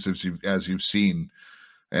reporting things as you've seen.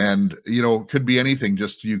 And, you know, it could be anything.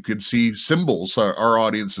 Just you could see symbols. Our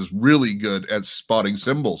audience is really good at spotting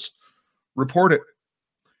symbols. Report it.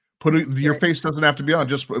 Put it. Your face doesn't have to be on.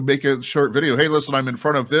 Just make a short video. Hey, listen, I'm in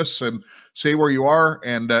front of this, and say where you are,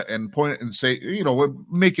 and point it and say, you know,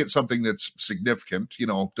 make it something that's significant. You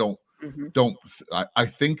know, don't. I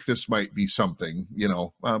think this might be something. You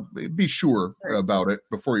know, be sure about it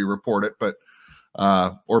before you report it, but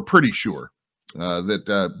or pretty sure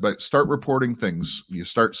but start reporting things. You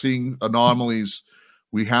start seeing anomalies.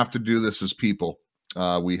 We have to do this as people.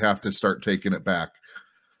 We have to start taking it back.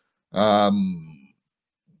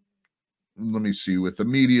 Let me see. With the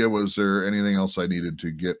media, was there anything else I needed to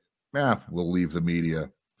get? We'll leave the media.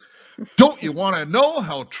 Don't you want to know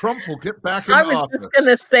how Trump will get back in office? I was just going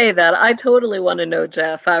to say that. I totally want to know,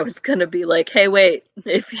 Jeff. I was going to be like, hey, wait,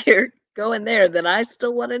 if you're going there, then I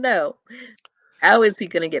still want to know. How is he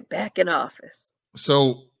going to get back in office?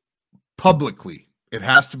 So publicly, it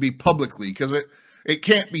has to be publicly, because it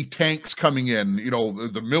can't be tanks coming in. You know,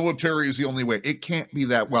 the military is the only way. It can't be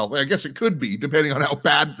that. Well, I guess it could be, depending on how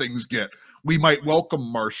bad things get. We might welcome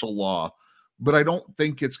martial law, but I don't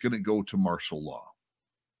think it's going to go to martial law.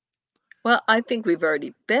 Well, I think we've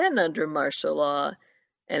already been under martial law,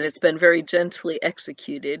 and it's been very gently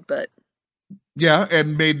executed, but yeah,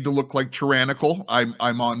 and made to look like tyrannical. I'm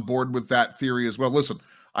on board with that theory as well. Listen,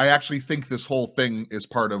 I actually think this whole thing is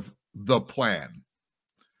part of the plan.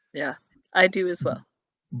 Yeah, I do as well.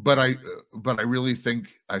 But I really think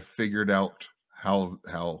I figured out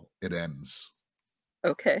how it ends.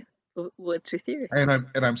 Okay. What's your theory? And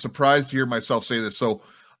I'm surprised to hear myself say this. So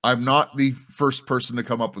I'm not the first person to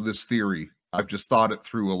come up with this theory. I've just thought it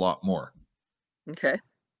through a lot more. Okay.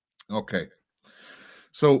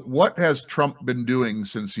 So what has Trump been doing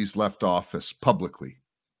since he's left office publicly?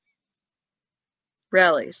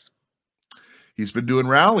 Rallies. He's been doing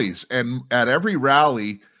rallies, and at every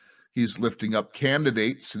rally, he's lifting up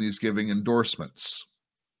candidates and he's giving endorsements.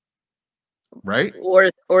 Right?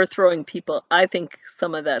 Or throwing people. I think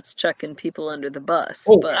some of that's chucking people under the bus.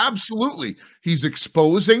 Oh, absolutely. He's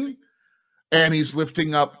exposing, and he's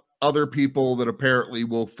lifting up other people that apparently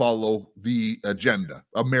will follow the agenda,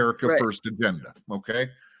 America First agenda. Okay.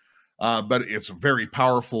 But it's a very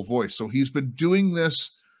powerful voice. So he's been doing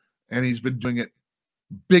this, and he's been doing it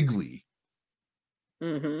bigly.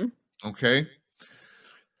 Okay.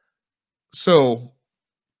 So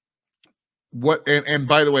what, and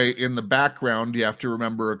by the way, in the background, you have to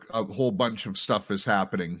remember a whole bunch of stuff is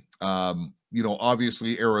happening. You know,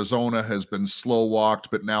 obviously Arizona has been slow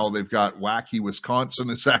walked, but now they've got wacky Wisconsin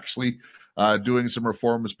is actually doing some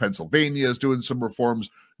reforms. Pennsylvania is doing some reforms.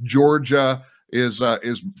 Georgia is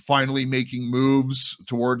finally making moves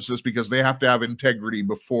towards this because they have to have integrity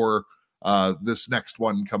before this next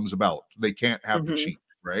one comes about. They can't have the cheat,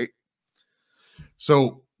 right?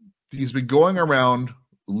 So he's been going around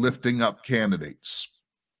lifting up candidates.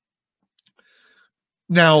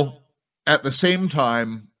 Now, at the same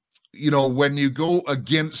time, when you go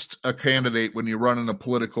against a candidate, when you run in a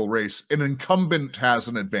political race, an incumbent has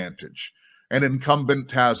an advantage. An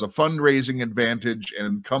incumbent has a fundraising advantage. An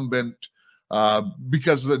incumbent,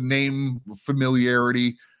 because of the name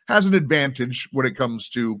familiarity, has an advantage when it comes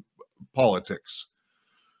to politics.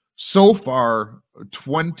 So far,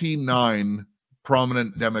 29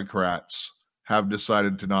 prominent Democrats have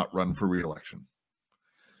decided to not run for re-election.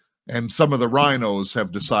 And some of the rhinos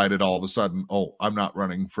have decided all of a sudden, oh, I'm not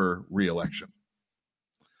running for re-election.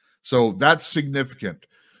 So that's significant.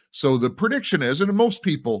 So the prediction is, and most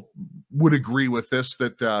people would agree with this,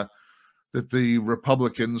 that the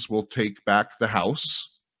Republicans will take back the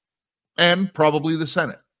House and probably the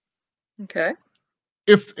Senate. Okay.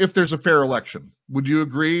 If there's a fair election. Would you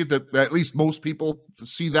agree that at least most people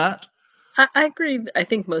see that? I agree. I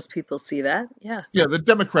think most people see that. Yeah. Yeah, the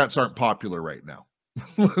Democrats aren't popular right now.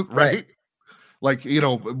 Right? Like,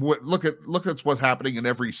 look at what's happening in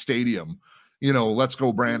every stadium. Let's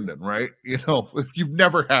go Brandon, right? You've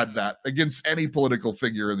never had that against any political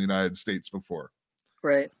figure in the United States before.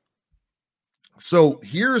 Right. So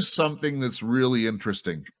here's something that's really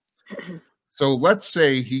interesting. So let's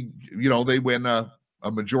say they win a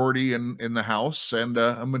majority in the House and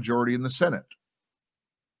a majority in the Senate.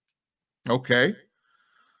 Okay.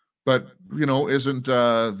 But, isn't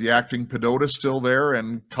the acting Pedota still there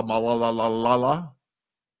and Kamala?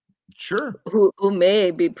 Sure. Who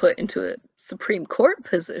may be put into a Supreme Court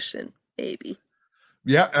position, maybe.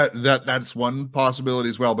 Yeah, that's one possibility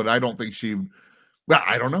as well. But I don't think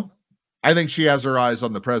I don't know. I think she has her eyes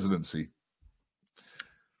on the presidency.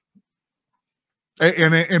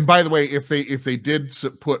 And by the way, if they did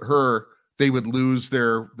put her, they would lose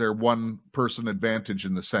their one person advantage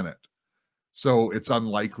in the Senate. So it's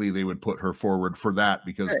unlikely they would put her forward for that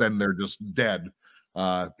because then they're just dead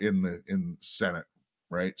in Senate,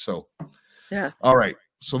 right? So, yeah. All right.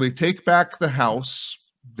 So they take back the House,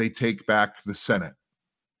 they take back the Senate.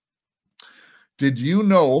 Did you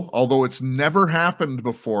know, although it's never happened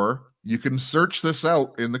before, you can search this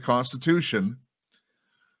out in the Constitution,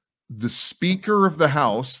 the Speaker of the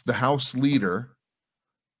House Leader,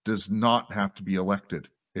 does not have to be elected.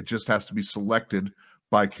 It just has to be selected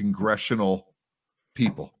by congressional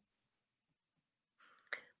people.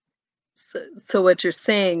 So what you're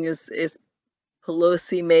saying is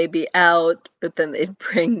Pelosi may be out, but then they'd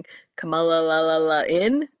bring Kamala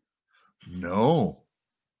in? No.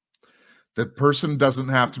 The person doesn't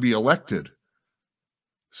have to be elected.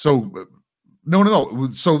 So, no.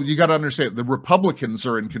 So you got to understand, the Republicans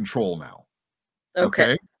are in control now.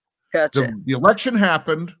 Okay. Gotcha. The election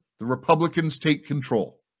happened. The Republicans take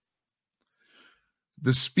control.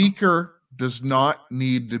 The Speaker does not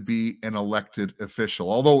need to be an elected official.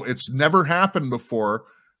 Although it's never happened before,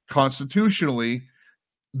 constitutionally,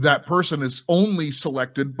 that person is only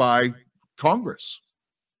selected by Congress.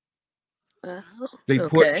 They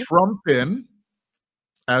put Trump in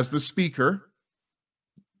as the Speaker.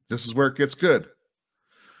 This is where it gets good.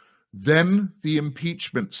 Then the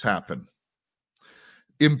impeachments happen.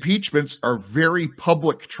 Impeachments are very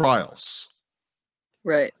public trials.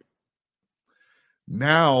 Right.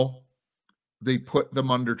 Now they put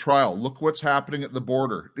them under trial. Look what's happening at the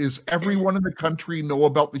border. Does everyone in the country know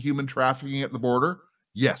about the human trafficking at the border?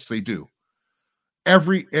 Yes, they do. And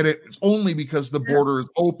it's only because the border is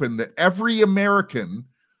open that every American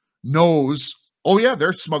knows, oh yeah,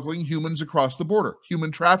 they're smuggling humans across the border.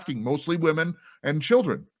 Human trafficking, mostly women and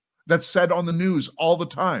children. That's said on the news all the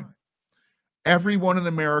time. Everyone in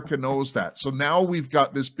America knows that. So now we've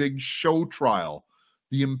got this big show trial,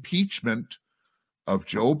 the impeachment of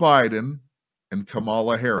Joe Biden and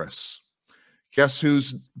Kamala Harris. Guess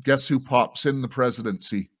who pops in the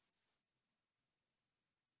presidency?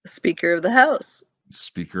 The Speaker of the House.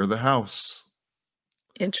 Speaker of the House.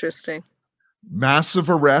 Interesting. Massive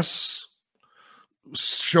arrests,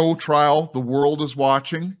 show trial. The world is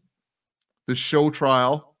watching the show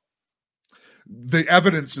trial. The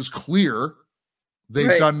evidence is clear.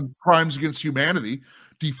 They've done crimes against humanity.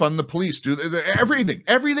 Defund the police.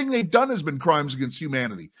 Everything they've done has been crimes against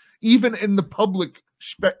humanity, even in the public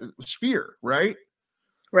sphere, right?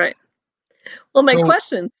 Right. Well, my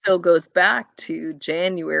question still goes back to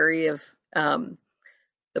January of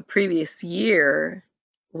the previous year.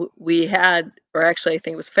 We had, or actually I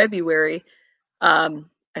think it was February,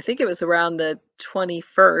 I think it was around the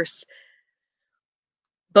 21st.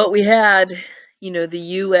 But we had, the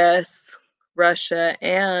US, Russia,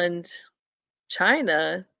 and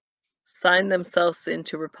China sign themselves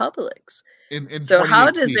into republics. In So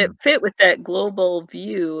how does it 2018. fit with that global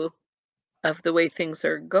view of the way things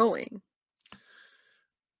are going?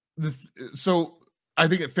 So I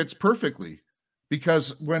think it fits perfectly,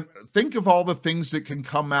 because think of all the things that can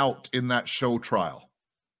come out in that show trial.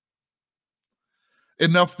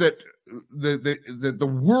 Enough that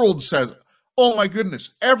the world says, oh my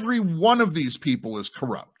goodness, every one of these people is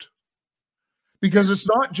corrupt. Because it's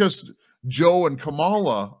not just Joe and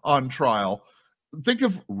Kamala on trial. Think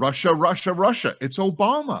of Russia. It's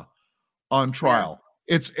Obama on trial.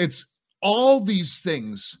 Yeah. It's all these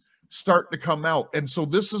things start to come out. And so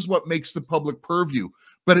this is what makes the public purview,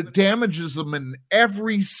 but it damages them in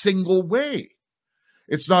every single way.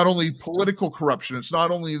 It's not only political corruption. It's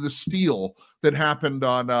not only the steal that happened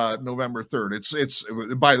on November 3rd. It's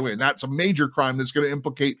by the way, and that's a major crime that's going to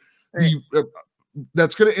implicate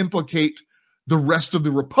the rest of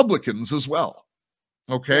the Republicans as well.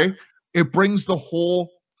 Okay? Yeah. It brings the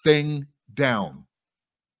whole thing down.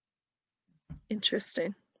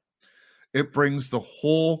 Interesting. It brings the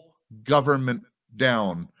whole government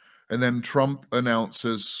down. And then Trump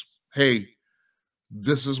announces, hey,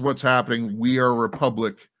 this is what's happening. We are a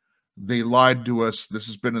republic. They lied to us. This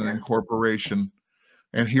has been an incorporation.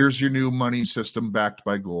 And here's your new money system backed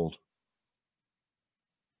by gold.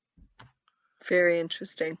 Very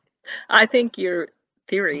interesting. I think your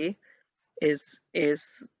theory is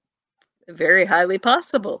very highly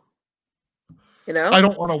possible. I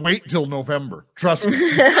don't want to wait till November. Trust me.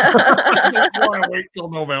 I don't want to wait till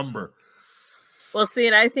November. Well, see,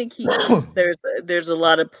 and I think there's a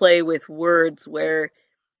lot of play with words where,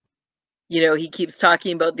 he keeps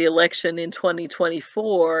talking about the election in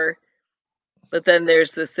 2024, but then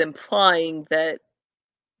there's this implying that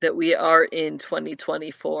we are in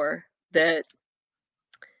 2024, that,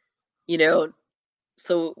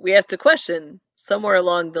 so we have to question somewhere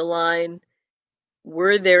along the line,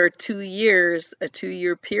 were there 2 years, a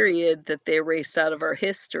 2-year period that they erased out of our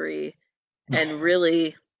history, and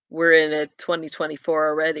really we're in a 2024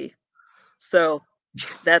 already. So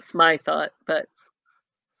that's my thought, but.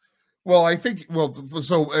 Well, I think,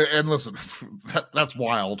 and listen, that's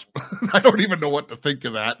wild. I don't even know what to think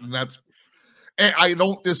of that. And I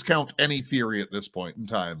don't discount any theory at this point in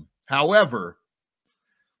time. However,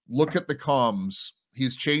 look at the comms.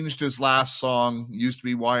 He's changed his last song, used to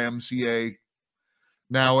be YMCA.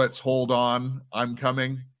 Now it's Hold On, I'm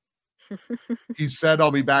Coming. He said,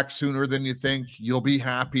 I'll be back sooner than you think. You'll be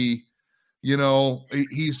happy.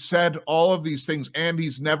 He said all of these things, and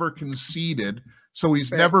he's never conceded. So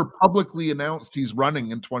he's never publicly announced he's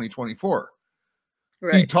running in 2024.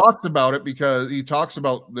 Right. He talked about it because he talks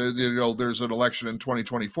about there's an election in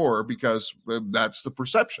 2024 because that's the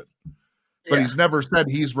perception. But he's never said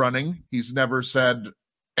he's running. He's never said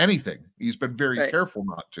anything. He's been very careful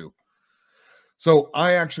not to. So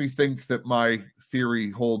I actually think that my theory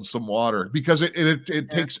holds some water because it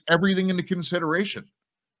takes everything into consideration.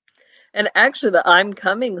 And actually, the I'm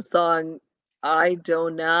Coming song, I do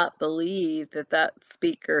not believe that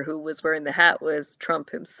speaker who was wearing the hat was Trump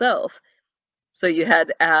himself. So you had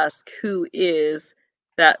to ask, who is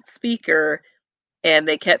that speaker? And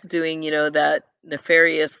they kept doing, that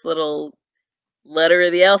nefarious little letter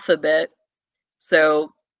of the alphabet.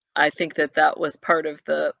 So I think that was part of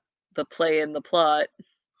the play in the plot.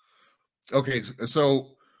 Okay,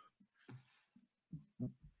 so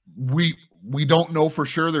we don't know for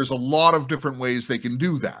sure. There's a lot of different ways they can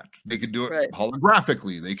do that. They can do it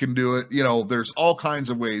holographically. They can do it, there's all kinds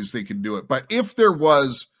of ways they can do it. But if there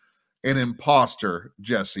was an imposter,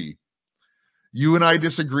 Jesse, you and I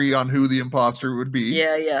disagree on who the imposter would be.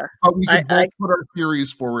 Yeah. But we can both put our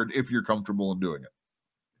theories forward if you're comfortable in doing it.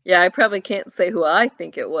 Yeah, I probably can't say who I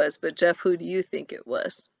think it was, but Jeff, who do you think it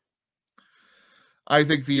was? I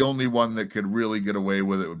think the only one that could really get away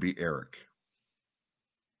with it would be Eric.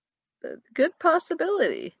 Good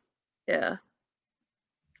possibility. Yeah.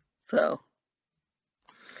 So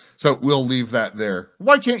we'll leave that there.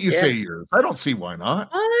 Why can't you say yours? I don't see why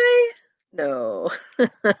not. No.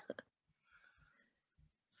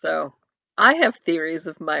 So I have theories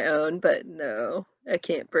of my own, but no, I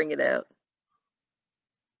can't bring it out.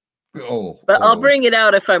 But I'll bring it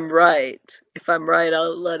out if I'm right. If I'm right,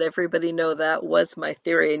 I'll let everybody know that was my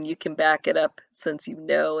theory, and you can back it up since you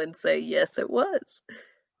know and say, yes, it was.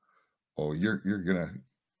 Oh, you're gonna.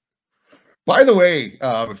 By the way,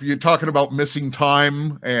 if you're talking about missing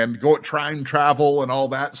time and try and travel and all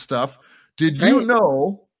that stuff, did you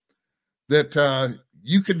know that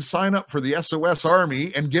you can sign up for the SOS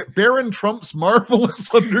Army and get Baron Trump's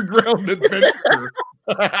Marvelous Underground Adventure.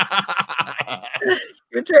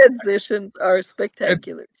 Your transitions are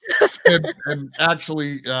spectacular. and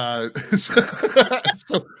actually,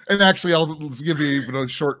 actually, I'll give you even a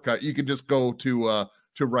shortcut. You can just go to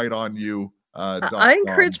Write On You. I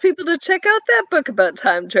encourage people to check out that book about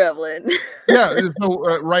time traveling. Yeah, so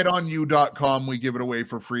writeonyou.com, we give it away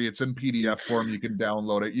for free. It's in PDF form. You can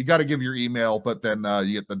download it. You got to give your email, but then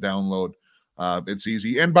you get the download. It's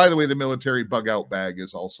easy. And by the way, the military bug out bag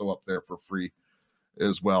is also up there for free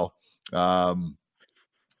as well. All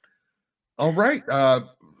right.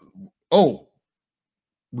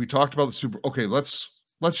 We talked about the super. Okay, let's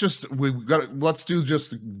do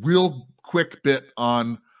just a real quick bit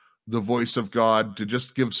on the voice of God to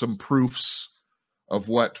just give some proofs of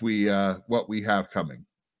what we have coming.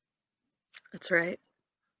 That's right.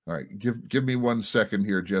 All right, give me 1 second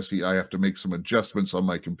here, Jesse. I have to make some adjustments on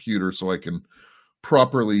my computer so I can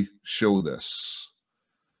properly show this.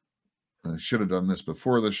 I should have done this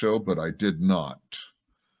before the show, but I did not.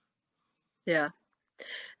 Yeah.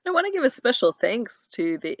 I want to give a special thanks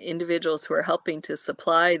to the individuals who are helping to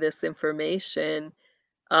supply this information.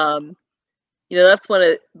 That's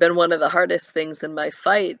been one of the hardest things in my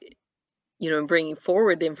fight, in bringing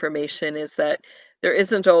forward information, is that there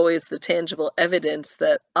isn't always the tangible evidence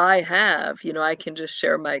that I have. I can just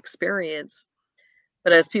share my experience.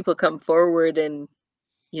 But as people come forward and,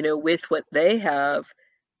 with what they have,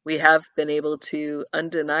 we have been able to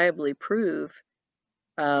undeniably prove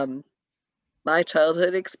my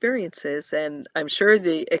childhood experiences, and I'm sure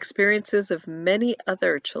the experiences of many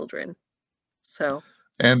other children. So.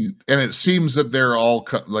 And it seems that they're all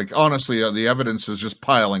honestly, the evidence is just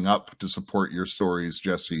piling up to support your stories,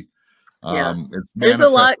 Jesse. There's a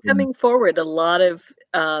lot coming forward. A lot of,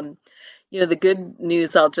 the good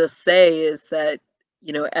news I'll just say is that,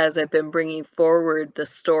 as I've been bringing forward the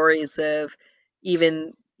stories of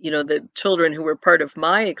even, the children who were part of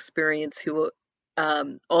my experience who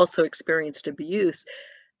also experienced abuse,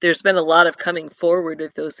 there's been a lot of coming forward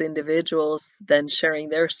of those individuals then sharing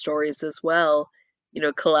their stories as well.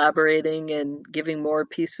 Collaborating and giving more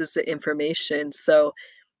pieces of information. So,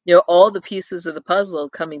 all the pieces of the puzzle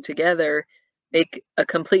coming together make a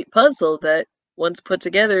complete puzzle that once put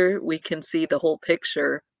together, we can see the whole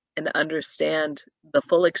picture and understand the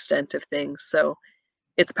full extent of things. So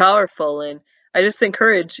it's powerful. And I just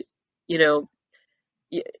encourage, if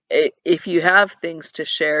you have things to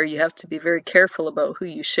share, you have to be very careful about who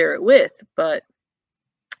you share it with, but,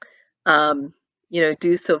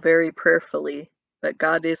 do so very prayerfully. But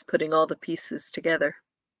God is putting all the pieces together.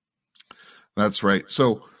 That's right.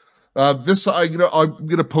 So I'm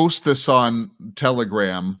going to post this on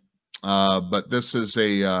Telegram, but this is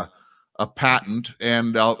a patent,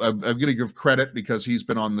 and I'm going to give credit because he's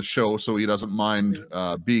been on the show, so he doesn't mind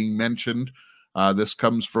being mentioned. This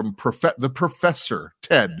comes from the Professor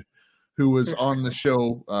Ted, who was on the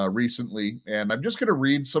show recently, and I'm just going to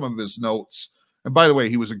read some of his notes. And by the way,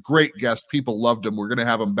 he was a great guest. People loved him. We're going to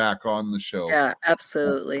have him back on the show. Yeah,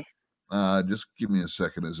 absolutely. Just give me a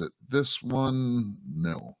second. Is it this one?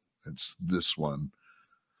 No, it's this one.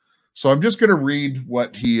 So I'm just going to read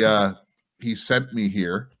what he sent me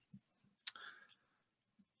here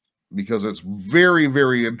because it's very,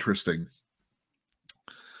 very interesting.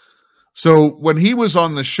 So when he was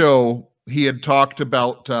on the show, he had talked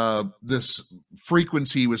about this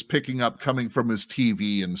frequency he was picking up coming from his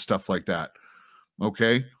TV and stuff like that.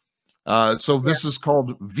 Okay. So this is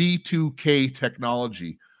called V2K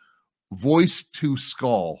technology. Voice to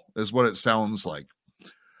skull is what it sounds like.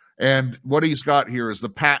 And what he's got here is the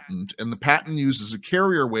patent, and the patent uses a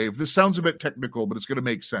carrier wave. This sounds a bit technical, but it's going to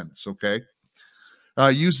make sense. Okay.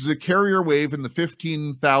 Uses a carrier wave in the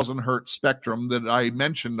 15,000 hertz spectrum that I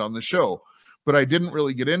mentioned on the show, but I didn't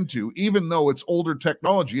really get into. Even though it's older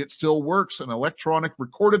technology, it still works. An electronic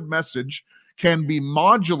recorded message can be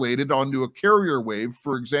modulated onto a carrier wave,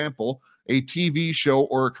 for example, a TV show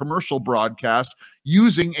or a commercial broadcast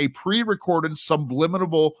using a pre-recorded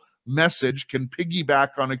subliminal message can piggyback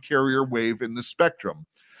on a carrier wave in the spectrum.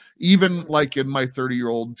 Even like in my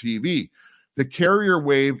 30-year-old TV, the carrier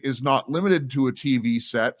wave is not limited to a TV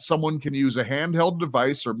set. Someone can use a handheld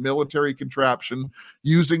device or military contraption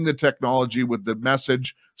using the technology with the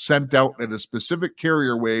message sent out at a specific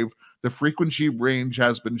carrier wave. The frequency range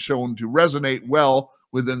has been shown to resonate well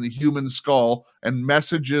within the human skull, and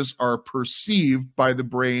messages are perceived by the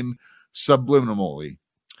brain subliminally.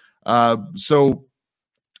 So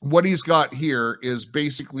what he's got here is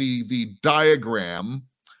basically the diagram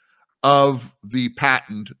of the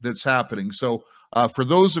patent that's happening. So for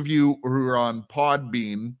those of you who are on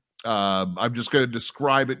Podbean, I'm just going to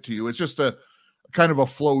describe it to you. It's just a kind of a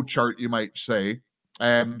flow chart, you might say.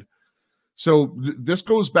 And so this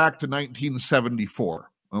goes back to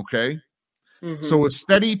 1974, okay? Mm-hmm. So a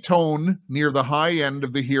steady tone near the high end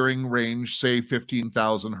of the hearing range, say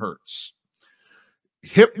 15,000 hertz.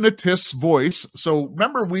 Hypnotist's voice. So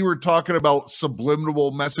remember we were talking about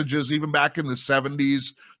subliminal messages even back in the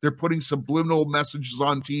 70s. They're putting subliminal messages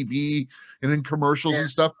on TV and in commercials and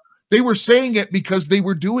stuff. They were saying it because they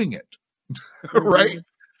were doing it, right?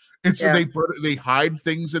 And so they hide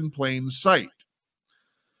things in plain sight.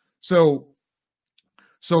 So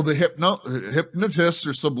the hypnotist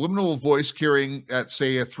or subliminal voice carrying at,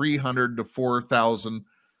 say, a 300 to 4,000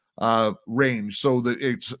 range. So that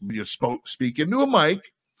you speak into a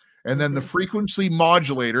mic, and then the frequency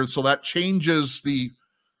modulator. So that changes the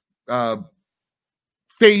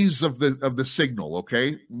phase of the signal.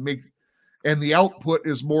 Okay, and the output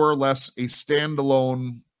is more or less a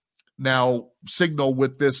standalone now signal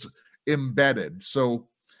with this embedded. So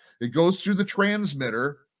it goes through the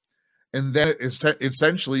transmitter, and then it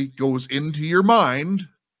essentially goes into your mind,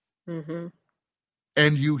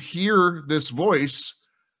 and you hear this voice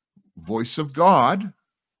of God.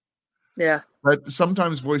 Yeah. But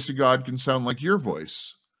sometimes voice of God can sound like your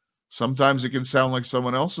voice. Sometimes it can sound like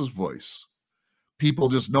someone else's voice. People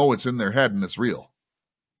just know it's in their head and it's real.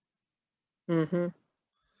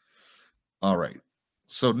 All right.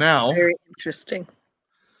 So now, very interesting.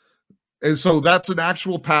 And so that's an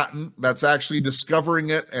actual patent that's actually discovering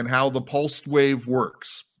it and how the pulsed wave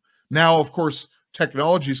works. Now, of course,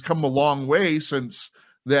 technology's come a long way since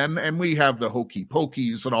then, and we have the hokey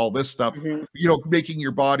pokeys and all this stuff, making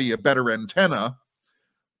your body a better antenna.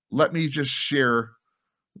 Let me just share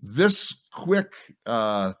this quick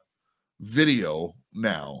video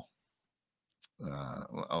now.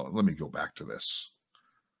 Let me go back to this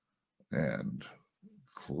and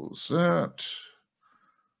close that.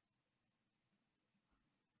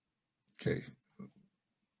 Okay.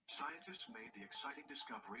 Scientists made the exciting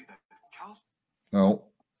discovery that No.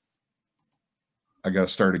 I got to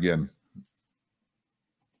start again.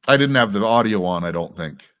 I didn't have the audio on, I don't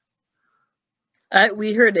think.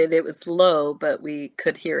 We heard it. It was low, but we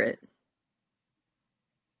could hear it.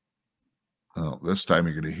 Oh, this time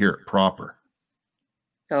you're going to hear it proper.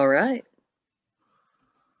 All right.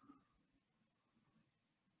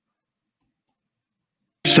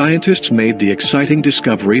 Scientists made the exciting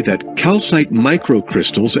discovery that calcite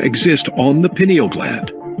microcrystals exist on the pineal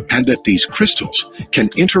gland, and that these crystals can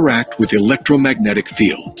interact with electromagnetic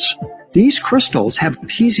fields. These crystals have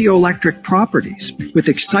piezoelectric properties with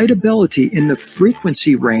excitability in the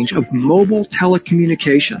frequency range of mobile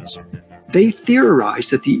telecommunications. They theorize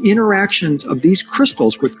that the interactions of these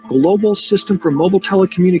crystals with global system for mobile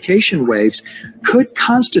telecommunication waves could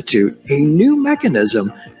constitute a new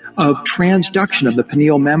mechanism of transduction of the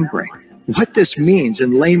pineal membrane. What this means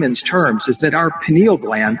in layman's terms is that our pineal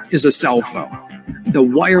gland is a cell phone. The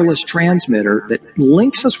wireless transmitter that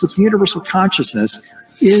links us with universal consciousness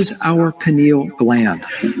is our pineal gland.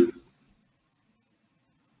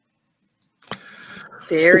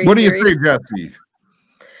 What do you think, Jesse?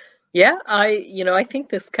 Yeah, I think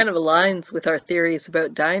this kind of aligns with our theories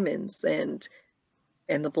about diamonds and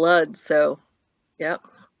the blood. So, yeah.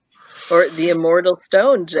 Or the immortal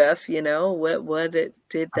stone, Jeff, what did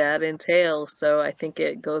that entail? So I think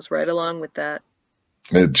it goes right along with that.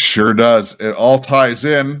 It sure does. It all ties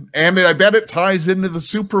in. And I bet it ties into the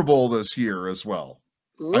Super Bowl this year as well.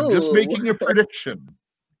 Ooh. I'm just making a prediction.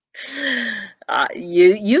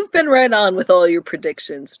 You've been right on with all your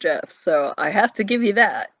predictions, Jeff. So I have to give you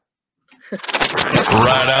that.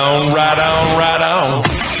 Right on.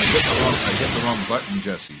 I hit the wrong button,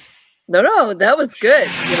 Jesse. No, that was good.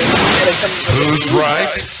 Who's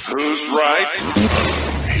right?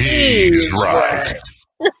 He's right.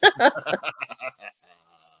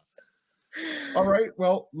 All right.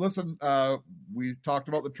 Well, listen, we talked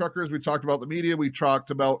about the truckers. We talked about the media. We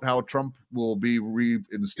talked about how Trump will be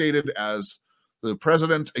reinstated as the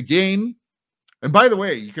president again. And by the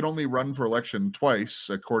way, you can only run for election twice,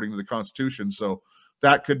 according to the Constitution. So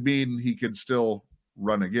that could mean he could still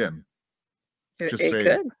run again. Just saying.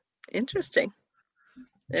 Could. Interesting.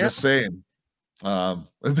 Just saying. At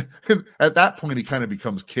that point, he kind of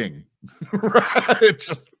becomes king. Right?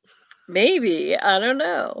 Maybe. I don't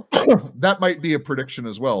know. That might be a prediction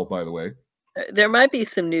as well, by the way. There might be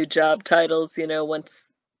some new job titles,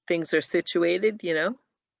 once things are situated,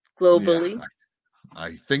 globally. Yeah,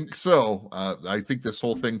 I think so. I think this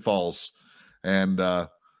whole thing falls. And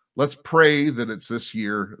let's pray that it's this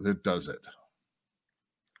year that does it.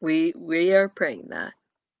 We are praying that.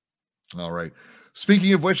 All right.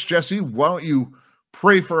 Speaking of which, Jesse, why don't you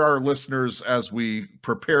pray for our listeners as we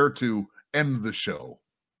prepare to end the show.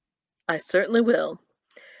 I certainly will.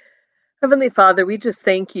 Heavenly Father, we just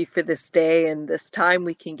thank you for this day and this time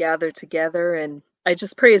we can gather together. And I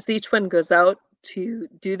just pray as each one goes out to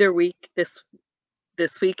do their week this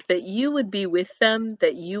week, that you would be with them,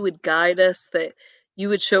 that you would guide us, that you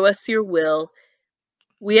would show us your will.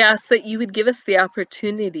 We ask that you would give us the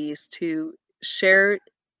opportunities to share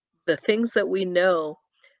the things that we know,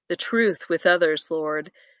 the truth with others,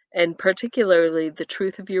 Lord, and particularly the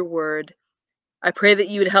truth of your word. I pray that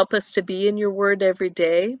you would help us to be in your word every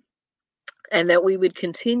day, and that we would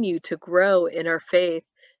continue to grow in our faith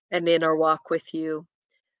and in our walk with you.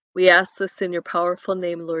 We ask this in your powerful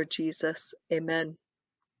name, Lord Jesus. Amen.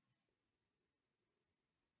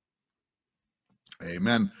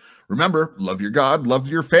 Amen. Remember, love your God, love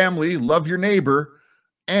your family, love your neighbor,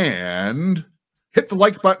 and hit the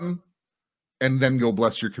like button, and then go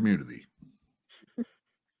bless your community.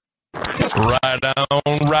 Right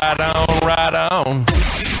on, right on, right on.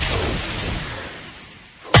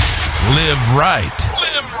 Live right.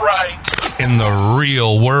 Live right. In the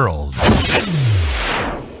real world.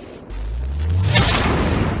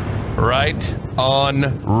 Right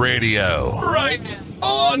on Radio. Right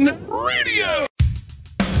on Radio.